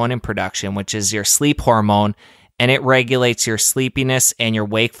melatonin production, which is your sleep hormone, and it regulates your sleepiness and your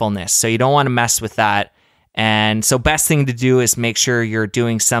wakefulness. So you don't want to mess with that. And so best thing to do is make sure you're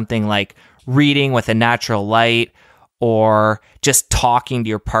doing something like reading with a natural light, or just talking to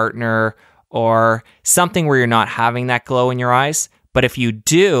your partner, or something where you're not having that glow in your eyes. But if you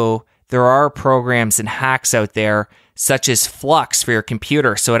do, there are programs and hacks out there, such as Flux for your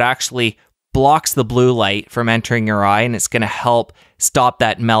computer. So it actually blocks the blue light from entering your eye, and it's going to help stop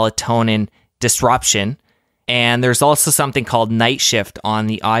that melatonin disruption. And there's also something called Night Shift on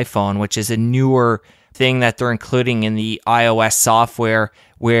the iPhone, which is a newer thing that they're including in the iOS software,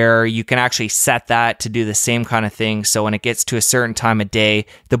 where you can actually set that to do the same kind of thing. So when it gets to a certain time of day,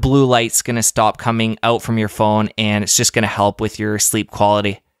 the blue light's going to stop coming out from your phone, and it's just going to help with your sleep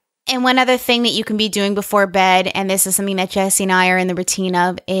quality. And one other thing that you can be doing before bed, and this is something that Jesse and I are in the routine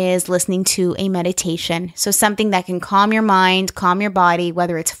of, is listening to a meditation. So something that can calm your mind, calm your body,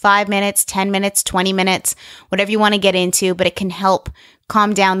 whether it's 5 minutes, 10 minutes, 20 minutes, whatever you want to get into, but it can help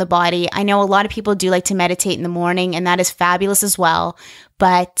calm down the body. I know a lot of people do like to meditate in the morning, and that is fabulous as well.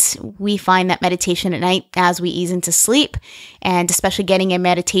 But we find that meditation at night as we ease into sleep, and especially getting a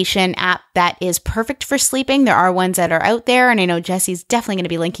meditation app that is perfect for sleeping. There are ones that are out there, and I know Jesse's definitely going to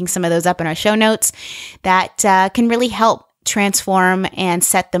be linking some of those up in our show notes, that can really help transform and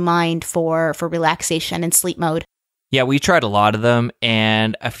set the mind for relaxation and sleep mode. Yeah, we tried a lot of them,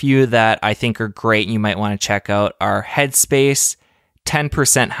 and a few that I think are great and you might want to check out are Headspace,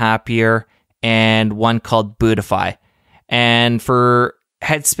 10% Happier, and one called Buddhify. And for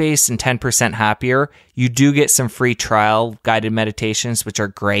Headspace and 10% Happier, you do get some free trial guided meditations, which are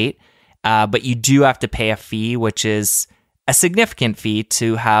great, but you do have to pay a fee, which is a significant fee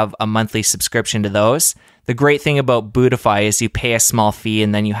to have a monthly subscription to those. The great thing about Buddhify is you pay a small fee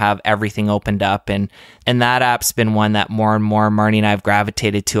and then you have everything opened up, and that app's been one that more and more Marni and I have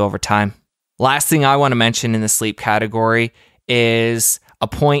gravitated to over time. Last thing I want to mention in the sleep category is a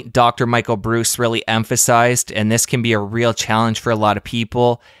point Dr. Michael Breus really emphasized, and this can be a real challenge for a lot of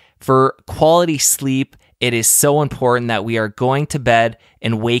people. For quality sleep, it is so important that we are going to bed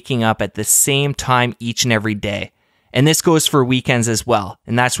and waking up at the same time each and every day. And this goes for weekends as well.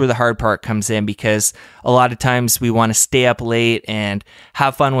 And that's where the hard part comes in, because a lot of times we want to stay up late and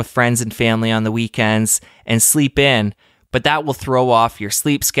have fun with friends and family on the weekends and sleep in, but that will throw off your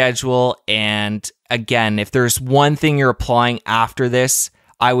sleep schedule. And again, if there's one thing you're applying after this,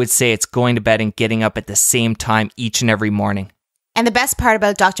 I would say it's going to bed and getting up at the same time each and every morning. And the best part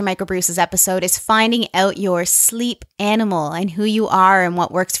about Dr. Michael Breus's episode is finding out your sleep animal and who you are and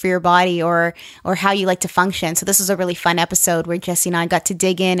what works for your body, or how you like to function. So this was a really fun episode where Jesse and I got to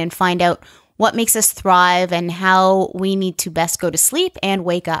dig in and find out what makes us thrive and how we need to best go to sleep and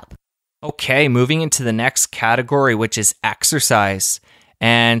wake up. Okay, moving into the next category, which is exercise.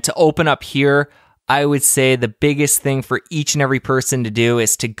 And to open up here, I would say the biggest thing for each and every person to do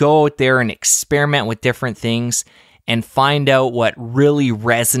is to go out there and experiment with different things and find out what really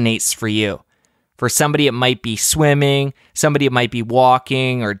resonates for you. For somebody, it might be swimming. Somebody, it might be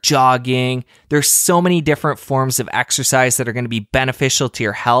walking or jogging. There's so many different forms of exercise that are going to be beneficial to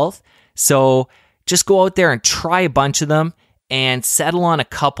your health. So just go out there and try a bunch of them and settle on a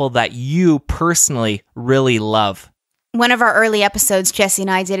couple that you personally really love. One of our early episodes, Jesse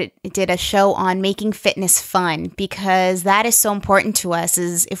and I did a show on making fitness fun, because that is so important to us.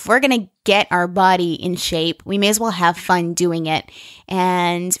 Is if we're going to get our body in shape, we may as well have fun doing it.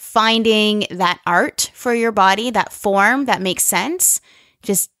 And finding that art for your body, that form that makes sense,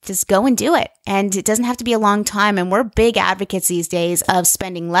 just go and do it. And it doesn't have to be a long time. And we're big advocates these days of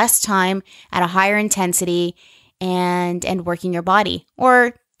spending less time at a higher intensity and working your body.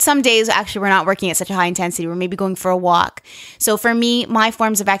 Or some days, actually, we're not working at such a high intensity. We're maybe going for a walk. So for me, my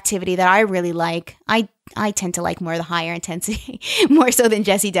forms of activity that I really like, I tend to like more the higher intensity, more so than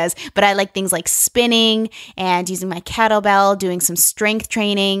Jesse does. But I like things like spinning and using my kettlebell, doing some strength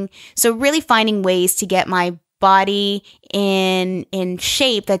training. So really finding ways to get my body in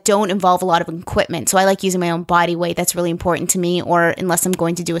shape that don't involve a lot of equipment. So I like using my own body weight. That's really important to me, or unless I'm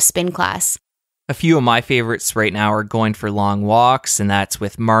going to do a spin class. A few of my favorites right now are going for long walks, and that's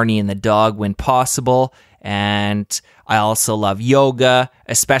with Marni and the dog when possible. And I also love yoga,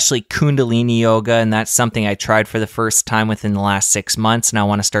 especially Kundalini yoga, and that's something I tried for the first time within the last 6 months, and I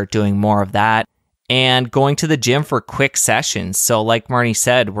want to start doing more of that. And going to the gym for quick sessions. So like Marni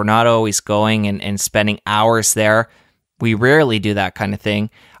said, we're not always going and spending hours there. We rarely do that kind of thing.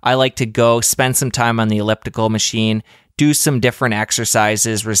 I like to go spend some time on the elliptical machine, do some different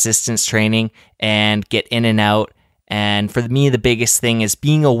exercises, resistance training, and get in and out. And for me, the biggest thing is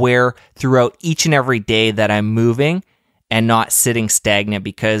being aware throughout each and every day that I'm moving and not sitting stagnant,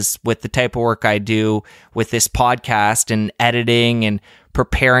 because with the type of work I do with this podcast and editing and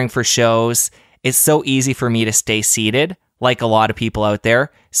preparing for shows, it's so easy for me to stay seated, like a lot of people out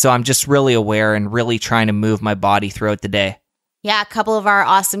there. So I'm just really aware and really trying to move my body throughout the day. Yeah, a couple of our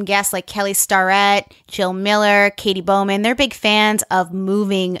awesome guests like Kelly Starrett, Jill Miller, Katie Bowman, they're big fans of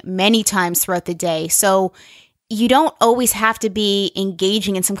moving many times throughout the day. So you don't always have to be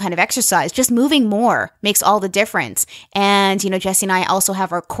engaging in some kind of exercise. Just moving more makes all the difference. And, Jesse and I also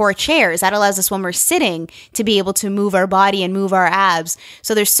have our core chairs. That allows us when we're sitting to be able to move our body and move our abs.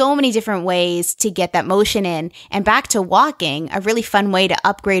 So there's so many different ways to get that motion in. And back to walking, a really fun way to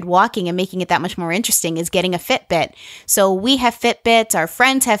upgrade walking and making it that much more interesting is getting a Fitbit. So we have Fitbits, our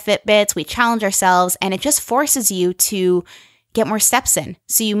friends have Fitbits, we challenge ourselves, and it just forces you to get more steps in.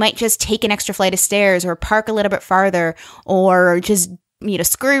 So you might just take an extra flight of stairs or park a little bit farther, or just,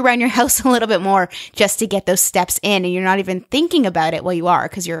 scurry around your house a little bit more just to get those steps in. And you're not even thinking about it. Well, you are,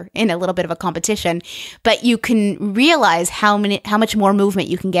 because you're in a little bit of a competition, but you can realize how much more movement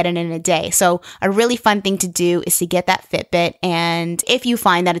you can get in a day. So a really fun thing to do is to get that Fitbit. And if you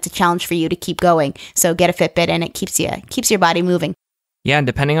find that it's a challenge for you, to keep going. So get a Fitbit, and it keeps your body moving. Yeah, and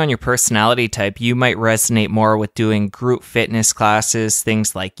depending on your personality type, you might resonate more with doing group fitness classes,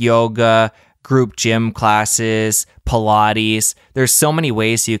 things like yoga, group gym classes, Pilates. There's so many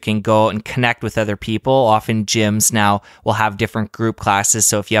ways you can go and connect with other people. Often gyms now will have different group classes.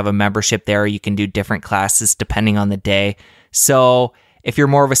 So if you have a membership there, you can do different classes depending on the day. So if you're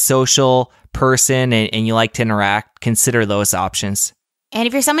more of a social person and you like to interact, consider those options. And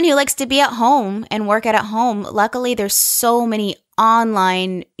if you're someone who likes to be at home and work out at home, luckily there's so many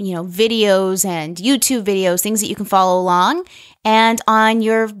online, videos and YouTube videos, things that you can follow along. And on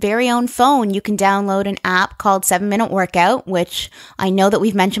your very own phone, you can download an app called 7-Minute Workout, which I know that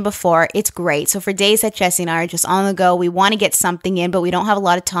we've mentioned before. It's great. So for days that Jesse and I are just on the go, we want to get something in, but we don't have a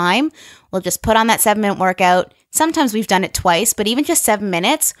lot of time, we'll just put on that 7-minute workout. Sometimes we've done it twice, but even just 7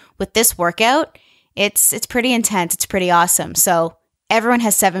 minutes with this workout, it's pretty intense. It's pretty awesome. So everyone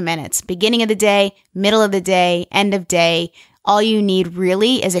has 7 minutes, beginning of the day, middle of the day, end of day. All you need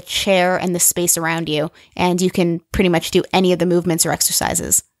really is a chair and the space around you, and you can pretty much do any of the movements or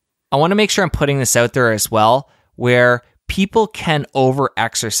exercises. I want to make sure I'm putting this out there as well, where people can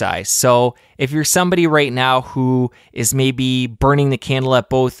over-exercise. So if you're somebody right now who is maybe burning the candle at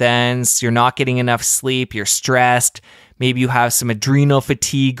both ends, you're not getting enough sleep, you're stressed, maybe you have some adrenal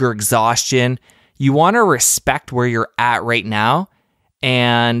fatigue or exhaustion, you want to respect where you're at right now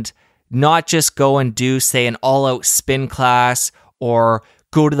and not just go and do, say, an all-out spin class or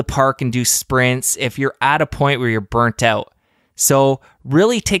go to the park and do sprints if you're at a point where you're burnt out. So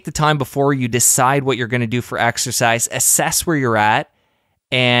really take the time before you decide what you're going to do for exercise, assess where you're at,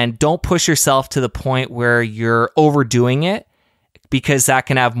 and don't push yourself to the point where you're overdoing it, because that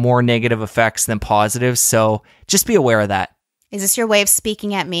can have more negative effects than positives. So just be aware of that. Is this your way of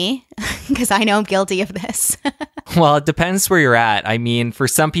speaking at me? Because I know I'm guilty of this. Well, it depends where you're at. I mean, for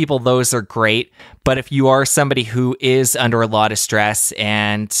some people, those are great. But if you are somebody who is under a lot of stress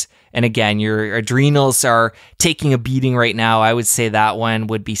and again, your adrenals are taking a beating right now, I would say that one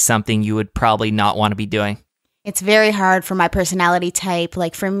would be something you would probably not want to be doing. It's very hard for my personality type.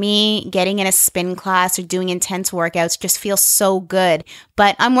 Like for me, getting in a spin class or doing intense workouts just feels so good,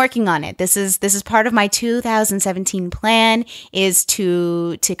 but I'm working on it. This is part of my 2017 plan, is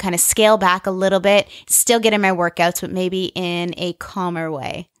to kind of scale back a little bit, still get in my workouts, but maybe in a calmer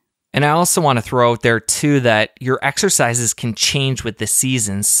way. And I also want to throw out there too that your exercises can change with the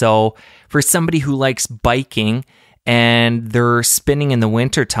seasons. So for somebody who likes biking and they're spinning in the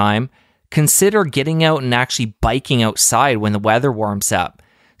wintertime, consider getting out and actually biking outside when the weather warms up.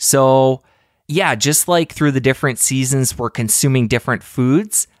 So yeah, just like through the different seasons, we're consuming different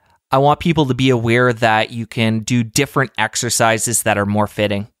foods. I want people to be aware that you can do different exercises that are more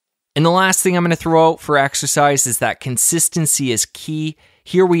fitting. And the last thing I'm going to throw out for exercise is that consistency is key.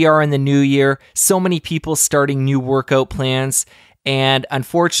 Here we are in the new year, so many people starting new workout plans, and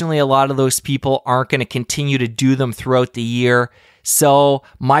unfortunately, a lot of those people aren't going to continue to do them throughout the year. So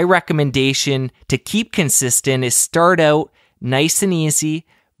my recommendation to keep consistent is start out nice and easy,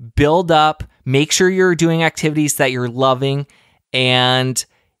 build up, make sure you're doing activities that you're loving. And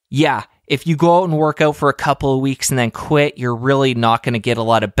yeah, if you go out and work out for a couple of weeks and then quit, you're really not going to get a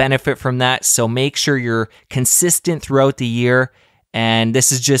lot of benefit from that. So make sure you're consistent throughout the year. And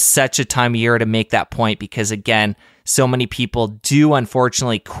this is just such a time of year to make that point, because again, so many people do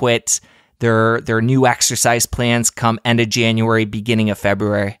unfortunately quit their new exercise plans come end of January, beginning of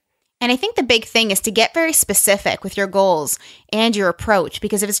February. And I think the big thing is to get very specific with your goals and your approach,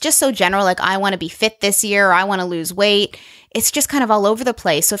 because if it's just so general, like I want to be fit this year, or I want to lose weight, it's just kind of all over the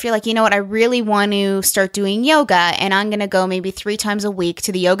place. So if you're like, you know what, I really want to start doing yoga and I'm going to go maybe 3 times a week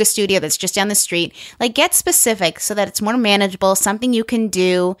to the yoga studio that's just down the street, like get specific so that it's more manageable, something you can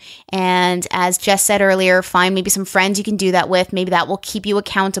do. And as Jess said earlier, find maybe some friends you can do that with. Maybe that will keep you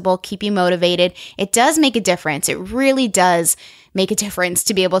accountable, keep you motivated. It does make a difference. It really does make a difference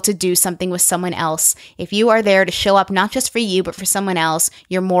to be able to do something with someone else. If you are there to show up not just for you, but for someone else,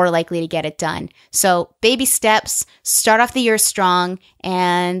 you're more likely to get it done. So baby steps, start off the year strong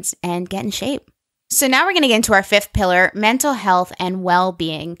and get in shape. So now we're going to get into our 5th pillar, mental health and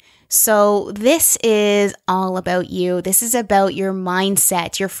well-being. So this is all about you. This is about your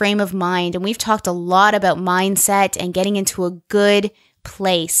mindset, your frame of mind. And we've talked a lot about mindset and getting into a good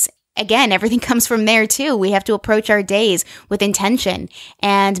place. Again, everything comes from there too. We have to approach our days with intention,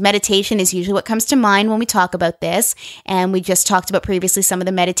 and meditation is usually what comes to mind when we talk about this. And we just talked about previously some of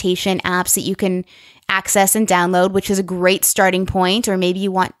the meditation apps that you can access and download, which is a great starting point. Or maybe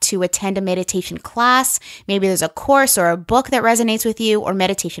you want to attend a meditation class. Maybe there's a course or a book that resonates with you, or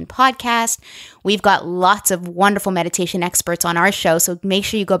meditation podcast. We've got lots of wonderful meditation experts on our show, so make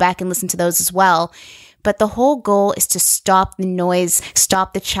sure you go back and listen to those as well. But the whole goal is to stop the noise,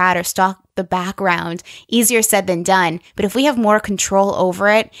 stop the chatter, stop the background. Easier said than done. But if we have more control over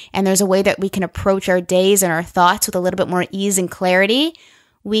it, and there's a way that we can approach our days and our thoughts with a little bit more ease and clarity,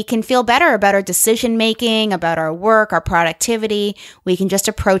 we can feel better about our decision making, about our work, our productivity. We can just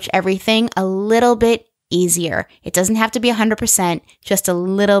approach everything a little bit easier. It doesn't have to be 100%, just a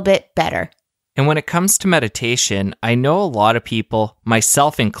little bit better. And when it comes to meditation, I know a lot of people,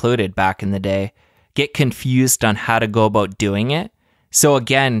 myself included back in the day, get confused on how to go about doing it. So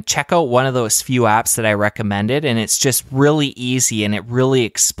again, check out one of those few apps that I recommended, and it's just really easy, and it really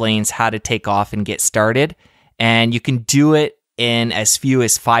explains how to take off and get started. And you can do it in as few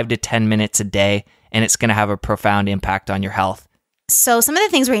as 5 to 10 minutes a day, and it's going to have a profound impact on your health. So some of the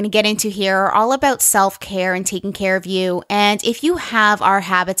things we're going to get into here are all about self-care and taking care of you. And if you have our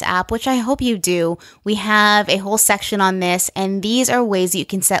Habits app, which I hope you do, we have a whole section on this. And these are ways that you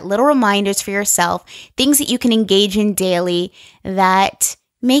can set little reminders for yourself, things that you can engage in daily that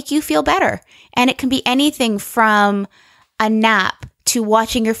make you feel better. And it can be anything from a nap to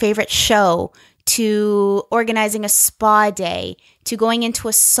watching your favorite show, to organizing a spa day, to going into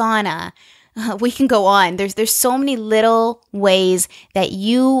a sauna. We can go on. There's so many little ways that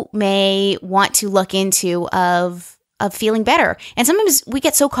you may want to look into of feeling better. And sometimes we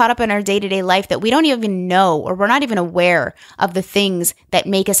get so caught up in our day-to-day life that we don't even know, or we're not even aware of the things that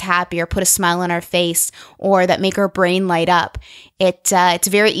make us happy or put a smile on our face or that make our brain light up. It's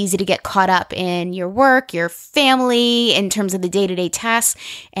very easy to get caught up in your work, your family, in terms of the day-to-day tasks,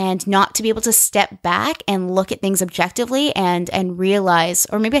 and not to be able to step back and look at things objectively and realize,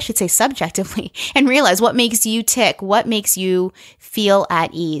 or maybe I should say subjectively, and realize what makes you tick, what makes you feel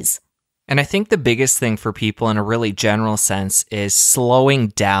at ease. And I think the biggest thing for people in a really general sense is slowing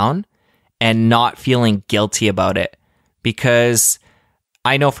down and not feeling guilty about it. Because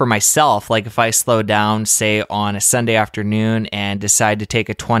I know for myself, like if I slow down, say on a Sunday afternoon and decide to take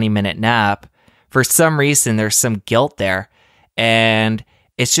a 20-minute nap, for some reason there's some guilt there. And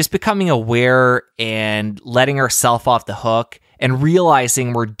It's just becoming aware and letting ourselves off the hook and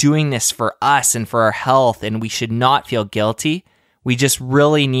realizing we're doing this for us and for our health, and we should not feel guilty. We just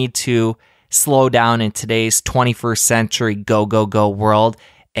really need to slow down in today's 21st century go, go, go world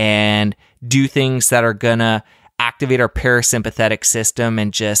and do things that are going to activate our parasympathetic system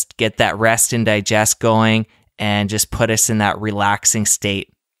and just get that rest and digest going and just put us in that relaxing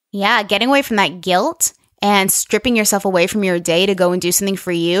state. Yeah, getting away from that guilt and stripping yourself away from your day to go and do something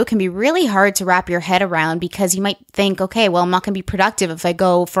for you can be really hard to wrap your head around, because you might think, okay, well, I'm not going to be productive if I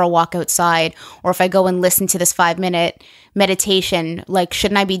go for a walk outside, or if I go and listen to this 5-minute meditation. Like,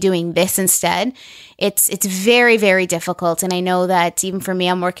 shouldn't I be doing this instead? It's very, very difficult. And I know that even for me,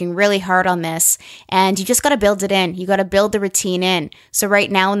 I'm working really hard on this, and you just got to build it in. You got to build the routine in. So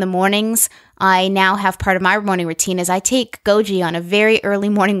right now in the mornings, I now have part of my morning routine is I take Goji on a very early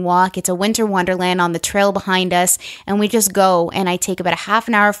morning walk. It's a winter wonderland on the trail behind us, and we just go, and I take about a half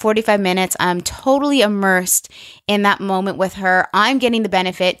an hour, 45 minutes. I'm totally immersed in that moment with her. I'm getting the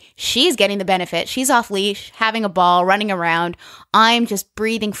benefit. She's getting the benefit. She's off leash, having a ball, running around. I'm just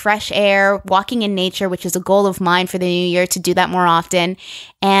breathing fresh air, walking in nature, which is a goal of mine for the new year, to do that more often.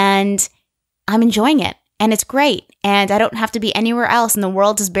 And I'm enjoying it. And it's great. And I don't have to be anywhere else. And the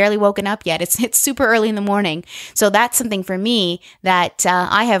world has barely woken up yet. It's super early in the morning. So that's something for me that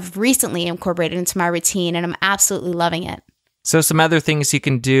I have recently incorporated into my routine, and I'm absolutely loving it. So some other things you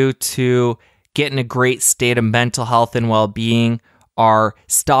can do to get in a great state of mental health and well-being are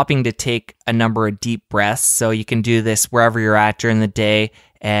stopping to take a number of deep breaths. So you can do this wherever you're at during the day,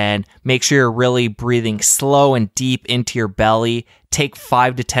 and make sure you're really breathing slow and deep into your belly. Take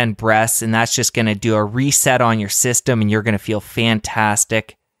 5 to 10 breaths, and that's just going to do a reset on your system, and you're going to feel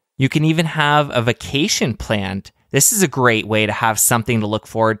fantastic. You can even have a vacation planned. This is a great way to have something to look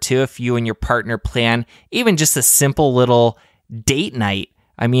forward to if you and your partner plan even just a simple little date night.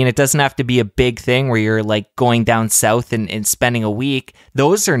 I mean, it doesn't have to be a big thing where you're like going down south and spending a week.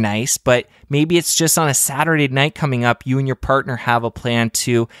 Those are nice, but maybe it's just on a Saturday night coming up, you and your partner have a plan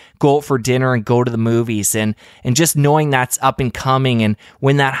to go out for dinner and go to the movies, and just knowing that's up and coming. And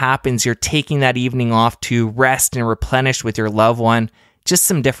when that happens, you're taking that evening off to rest and replenish with your loved one. Just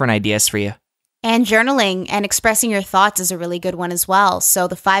some different ideas for you. And journaling and expressing your thoughts is a really good one as well. So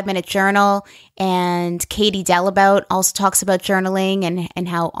the 5-minute journal, and Katie Delabout also talks about journaling and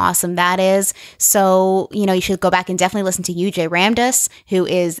how awesome that is. So, you should go back and definitely listen to UJ Ramdas, who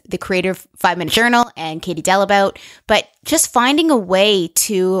is the creator of 5-minute journal, and Katie Delabout. But just finding a way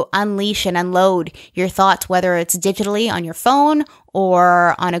to unleash and unload your thoughts, whether it's digitally on your phone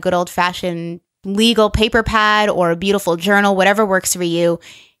or on a good old fashioned legal paper pad or a beautiful journal, whatever works for you.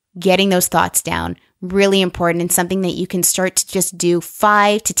 Getting those thoughts down, really important, and something that you can start to just do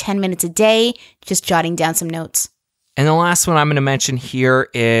 5 to 10 minutes a day, just jotting down some notes. And the last one I'm going to mention here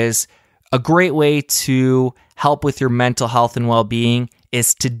is a great way to help with your mental health and well-being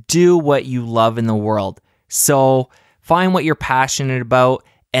is to do what you love in the world. So find what you're passionate about,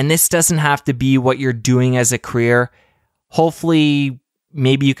 and this doesn't have to be what you're doing as a career. Hopefully,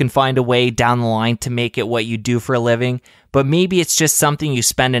 maybe you can find a way down the line to make it what you do for a living, but maybe it's just something you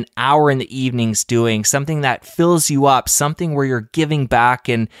spend an hour in the evenings doing, something that fills you up, something where you're giving back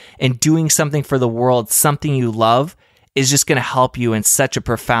and doing something for the world, something you love is just going to help you in such a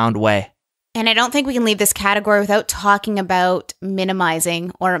profound way. And I don't think we can leave this category without talking about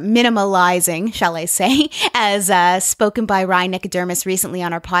minimizing, or minimalizing, shall I say, as spoken by Ryan Nicodemus recently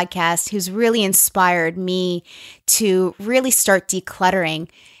on our podcast, who's really inspired me to really start decluttering.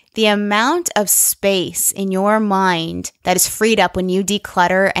 The amount of space in your mind that is freed up when you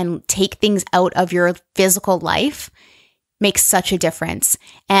declutter and take things out of your physical life makes such a difference.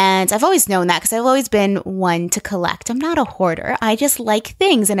 And I've always known that because I've always been one to collect. I'm not a hoarder. I just like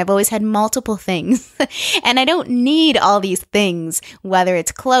things, and I've always had multiple things. And I don't need all these things, whether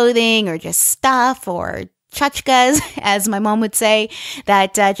it's clothing or just stuff or tchotchkes, as my mom would say,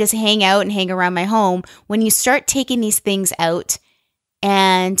 that just hang out and hang around my home. When you start taking these things out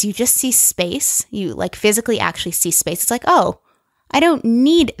and you just see space, you like physically actually see space. It's like, oh, I don't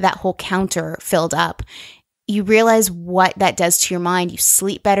need that whole counter filled up. You realize what that does to your mind. You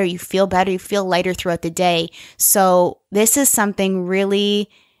sleep better, you feel lighter throughout the day. So this is something really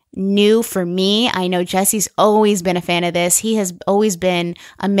new for me. I know Jesse's always been a fan of this. He has always been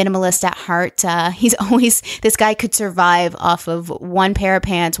a minimalist at heart. This guy could survive off of one pair of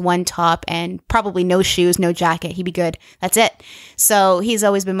pants, one top, and probably no shoes, no jacket. He'd be good. That's it. So he's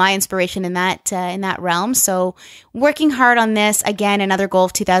always been my inspiration in that realm. So working hard on this, again, another goal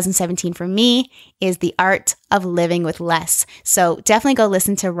of 2017 for me is the art of living with less. So definitely go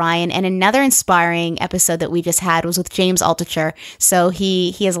listen to Ryan. And another inspiring episode that we just had was with James Altucher. So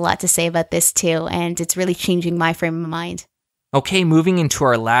he has a lot to say about this too. And it's really changing my frame of mind. Okay, moving into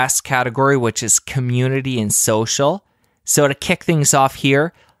our last category, which is community and social. So to kick things off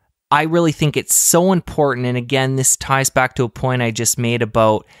here, I really think it's so important. And again, this ties back to a point I just made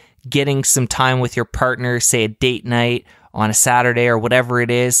about getting some time with your partner, say a date night on a Saturday or whatever it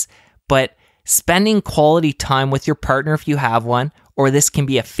is. But spending quality time with your partner if you have one, or this can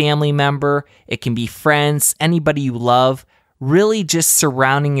be a family member, it can be friends, anybody you love, really just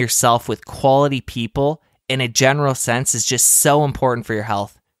surrounding yourself with quality people in a general sense is just so important for your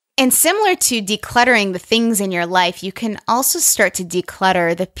health. And similar to decluttering the things in your life, you can also start to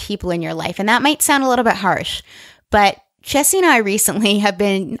declutter the people in your life. And that might sound a little bit harsh, but Jesse and I recently have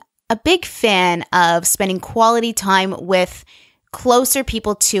been a big fan of spending quality time with closer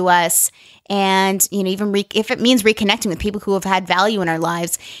people to us. And, even if it means reconnecting with people who have had value in our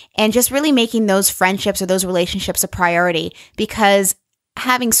lives, and just really making those friendships or those relationships a priority, because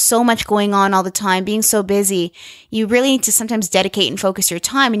having so much going on all the time, being so busy, you really need to sometimes dedicate and focus your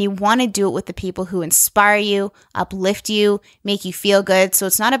time, and you want to do it with the people who inspire you, uplift you, make you feel good. So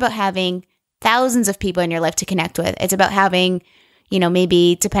it's not about having thousands of people in your life to connect with. It's about having,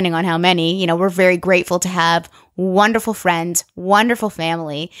 maybe depending on how many, we're very grateful to have wonderful friends, wonderful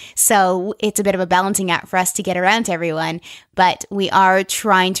family. So it's a bit of a balancing act for us to get around to everyone, but we are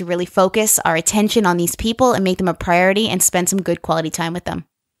trying to really focus our attention on these people and make them a priority and spend some good quality time with them.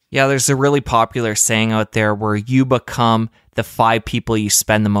 Yeah, there's a really popular saying out there where you become the 5 people you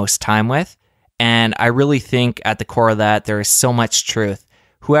spend the most time with. And I really think at the core of that, there is so much truth.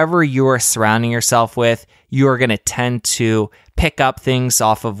 Whoever you are surrounding yourself with, you are going to tend to pick up things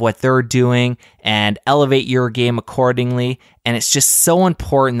off of what they're doing and elevate your game accordingly. And it's just so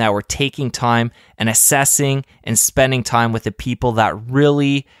important that we're taking time and assessing and spending time with the people that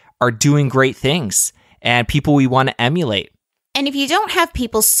really are doing great things and people we want to emulate. And if you don't have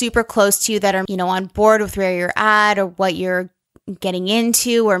people super close to you that are, on board with where you're at or what you're getting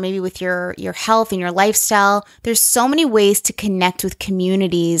into, or maybe with your health and your lifestyle, there's so many ways to connect with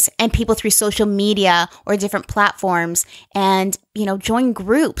communities and people through social media or different platforms, and join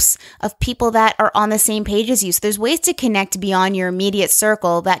groups of people that are on the same page as you. So there's ways to connect beyond your immediate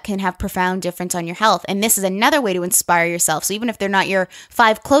circle that can have profound difference on your health. And this is another way to inspire yourself. So even if they're not your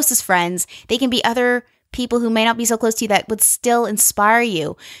 5 closest friends, they can be other people who may not be so close to you that would still inspire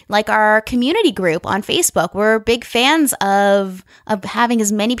you. Like our community group on Facebook. We're big fans of having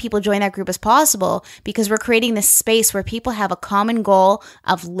as many people join that group as possible, because we're creating this space where people have a common goal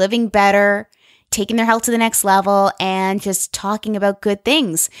of living better, taking their health to the next level, and just talking about good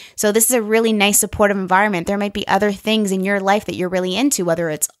things. So this is a really nice supportive environment. There might be other things in your life that you're really into, whether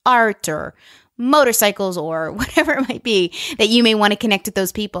it's art or motorcycles or whatever it might be, that you may want to connect with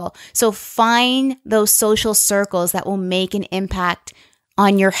those people. So find those social circles that will make an impact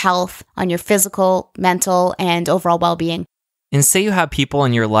on your health, on your physical, mental, and overall well-being. And say you have people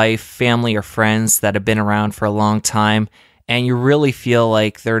in your life, family or friends that have been around for a long time, and you really feel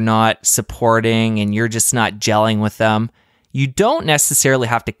like they're not supporting and you're just not gelling with them. You don't necessarily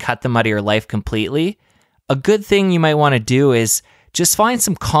have to cut them out of your life completely. A good thing you might want to do is just find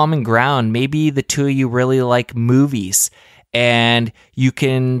some common ground. Maybe the two of you really like movies, and you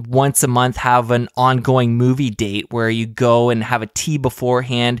can once a month have an ongoing movie date where you go and have a tea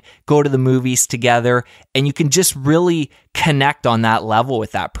beforehand, go to the movies together, and you can just really connect on that level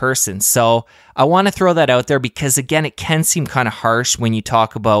with that person. So I want to throw that out there because, again, it can seem kind of harsh when you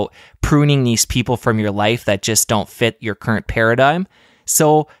talk about pruning these people from your life that just don't fit your current paradigm.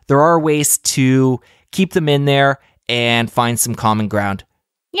 So there are ways to keep them in there and find some common ground.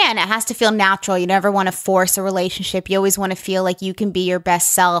 Yeah, and it has to feel natural. You never want to force a relationship. You always want to feel like you can be your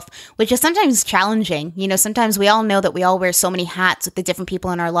best self, which is sometimes challenging. Sometimes we all know that we all wear so many hats with the different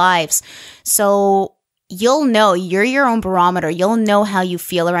people in our lives. So you'll know, you're your own barometer. You'll know how you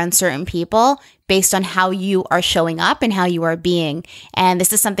feel around certain people based on how you are showing up and how you are being. And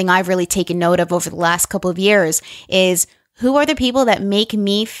this is something I've really taken note of over the last couple of years, is who are the people that make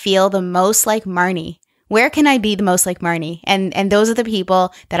me feel the most like Marni? Where can I be the most like Marni? And those are the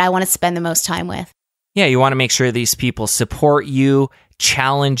people that I want to spend the most time with. Yeah, you want to make sure these people support you,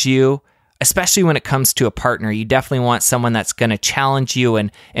 challenge you, especially when it comes to a partner. You definitely want someone that's going to challenge you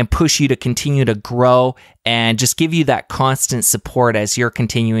and push you to continue to grow and just give you that constant support as you're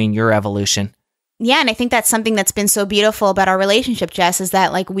continuing your evolution. Yeah, and I think that's something that's been so beautiful about our relationship, Jess, is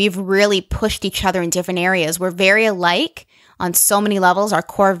that we've really pushed each other in different areas. We're very alike on so many levels. Our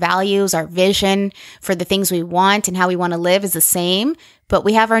core values, our vision for the things we want and how we want to live is the same, but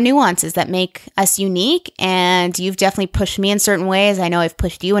we have our nuances that make us unique. And you've definitely pushed me in certain ways. I know I've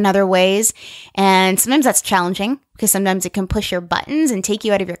pushed you in other ways. And sometimes that's challenging because sometimes it can push your buttons and take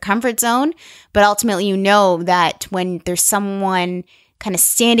you out of your comfort zone. But ultimately, you know that when there's someone kind of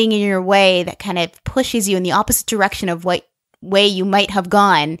standing in your way that kind of pushes you in the opposite direction of what way you might have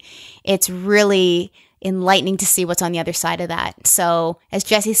gone, it's really enlightening to see what's on the other side of that. So as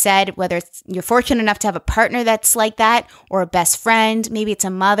Jesse said, whether you're fortunate enough to have a partner that's like that, or a best friend, maybe it's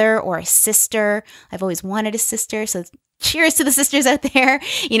a mother or a sister. I've always wanted a sister, so cheers to the sisters out there,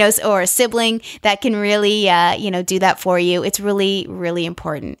 or a sibling that can really, do that for you. It's really, really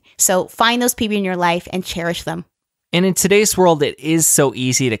important. So find those people in your life and cherish them. And in today's world, it is so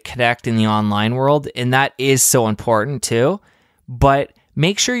easy to connect in the online world, and that is so important too. But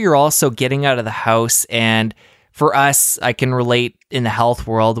make sure you're also getting out of the house. And for us, I can relate in the health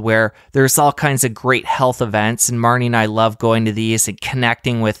world where there's all kinds of great health events. And Marni and I love going to these and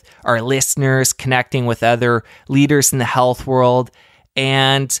connecting with our listeners, connecting with other leaders in the health world.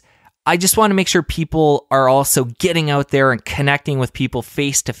 And I just want to make sure people are also getting out there and connecting with people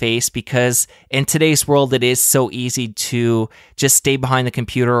face to face, because in today's world, it is so easy to just stay behind the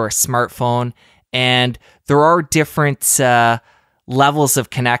computer or a smartphone. And there are different levels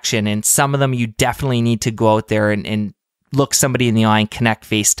of connection, and some of them you definitely need to go out there and look somebody in the eye and connect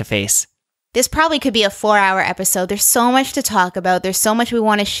face to face. This probably could be a 4-hour episode. There's so much to talk about. There's so much we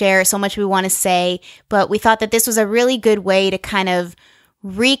want to share, so much we want to say, but we thought that this was a really good way to kind of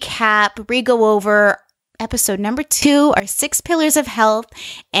recap, re-go over episode number 2, our 6 pillars of health,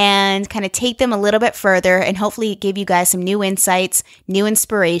 and kind of take them a little bit further and hopefully give you guys some new insights, new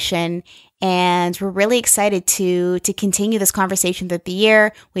inspiration. And we're really excited to continue this conversation throughout the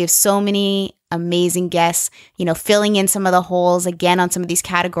year. We have so many amazing guests, filling in some of the holes again on some of these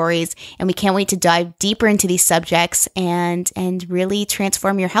categories. And we can't wait to dive deeper into these subjects and really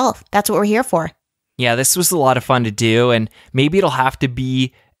transform your health. That's what we're here for. Yeah, this was a lot of fun to do. And maybe it'll have to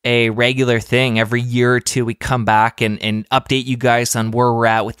be a regular thing. Every year or two, we come back and update you guys on where we're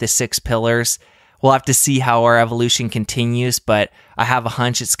at with the 6 pillars. We'll have to see how our evolution continues, but I have a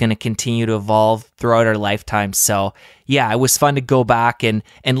hunch it's going to continue to evolve throughout our lifetime. So yeah, it was fun to go back and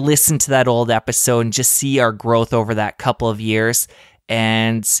listen to that old episode and just see our growth over that couple of years.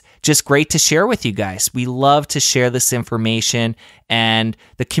 And just great to share with you guys. We love to share this information, and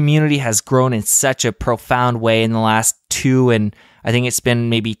the community has grown in such a profound way in the last 2, and I think it's been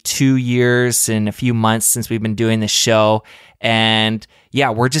maybe 2 years and a few months since we've been doing this show. And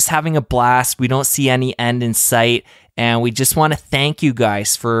yeah, we're just having a blast. We don't see any end in sight. And we just want to thank you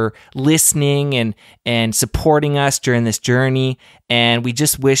guys for listening and supporting us during this journey. And we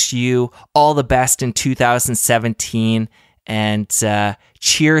just wish you all the best in 2017. And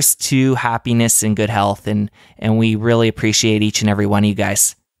cheers to happiness and good health. And we really appreciate each and every one of you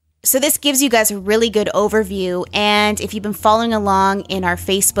guys. So this gives you guys a really good overview. And if you've been following along in our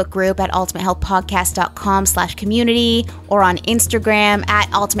Facebook group at ultimatehealthpodcast.com/community, or on Instagram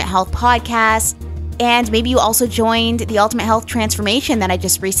at Ultimate Health Podcast, and maybe you also joined the Ultimate Health Transformation that I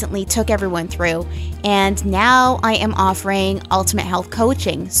just recently took everyone through. And now I am offering Ultimate Health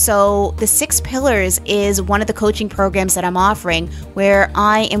Coaching. So the 6 pillars is one of the coaching programs that I'm offering, where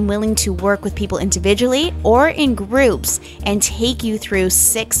I am willing to work with people individually or in groups and take you through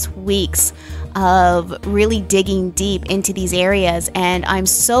 6 weeks of really digging deep into these areas. And I'm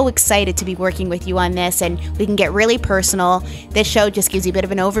so excited to be working with you on this, and we can get really personal. This show just gives you a bit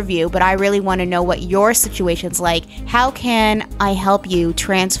of an overview, but I really want to know what your situation's like. How can I help you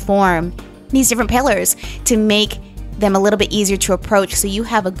transform these different pillars to make them a little bit easier to approach, so you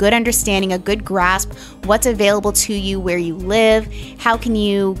have a good understanding, a good grasp, what's available to you where you live, how can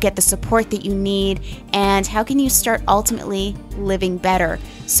you get the support that you need, and how can you start ultimately living better.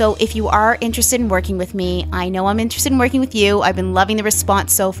 So if you are interested in working with me, I know I'm interested in working with you. I've been loving the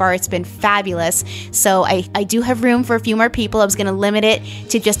response so far. It's been fabulous. So I do have room for a few more people. I was going to limit it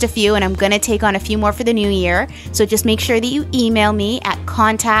to just a few, and I'm going to take on a few more for the new year. So just make sure that you email me at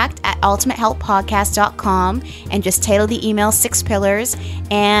contact@ultimatehealthpodcast.com and just title the email 6 Pillars.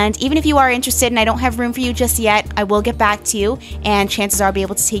 And even if you are interested and I don't have room for you just yet, I will get back to you, and chances are I'll be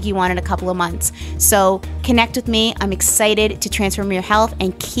able to take you on in a couple of months. So connect with me. I'm excited to transform your health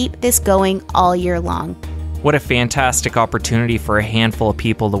and keep this going all year long. What a fantastic opportunity for a handful of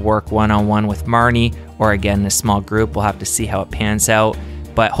people to work one-on-one with Marni, or again, in a small group. We'll have to see how it pans out.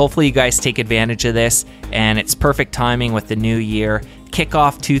 But hopefully you guys take advantage of this, and it's perfect timing with the new year. Kick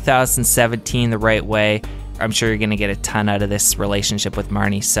off 2017 the right way. I'm sure you're going to get a ton out of this relationship with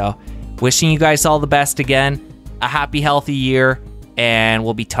Marni. So wishing you guys all the best again. a happy, healthy year, and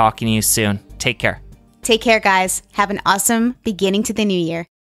we'll be talking to you soon. Take care. Take care, guys. Have an awesome beginning to the new year.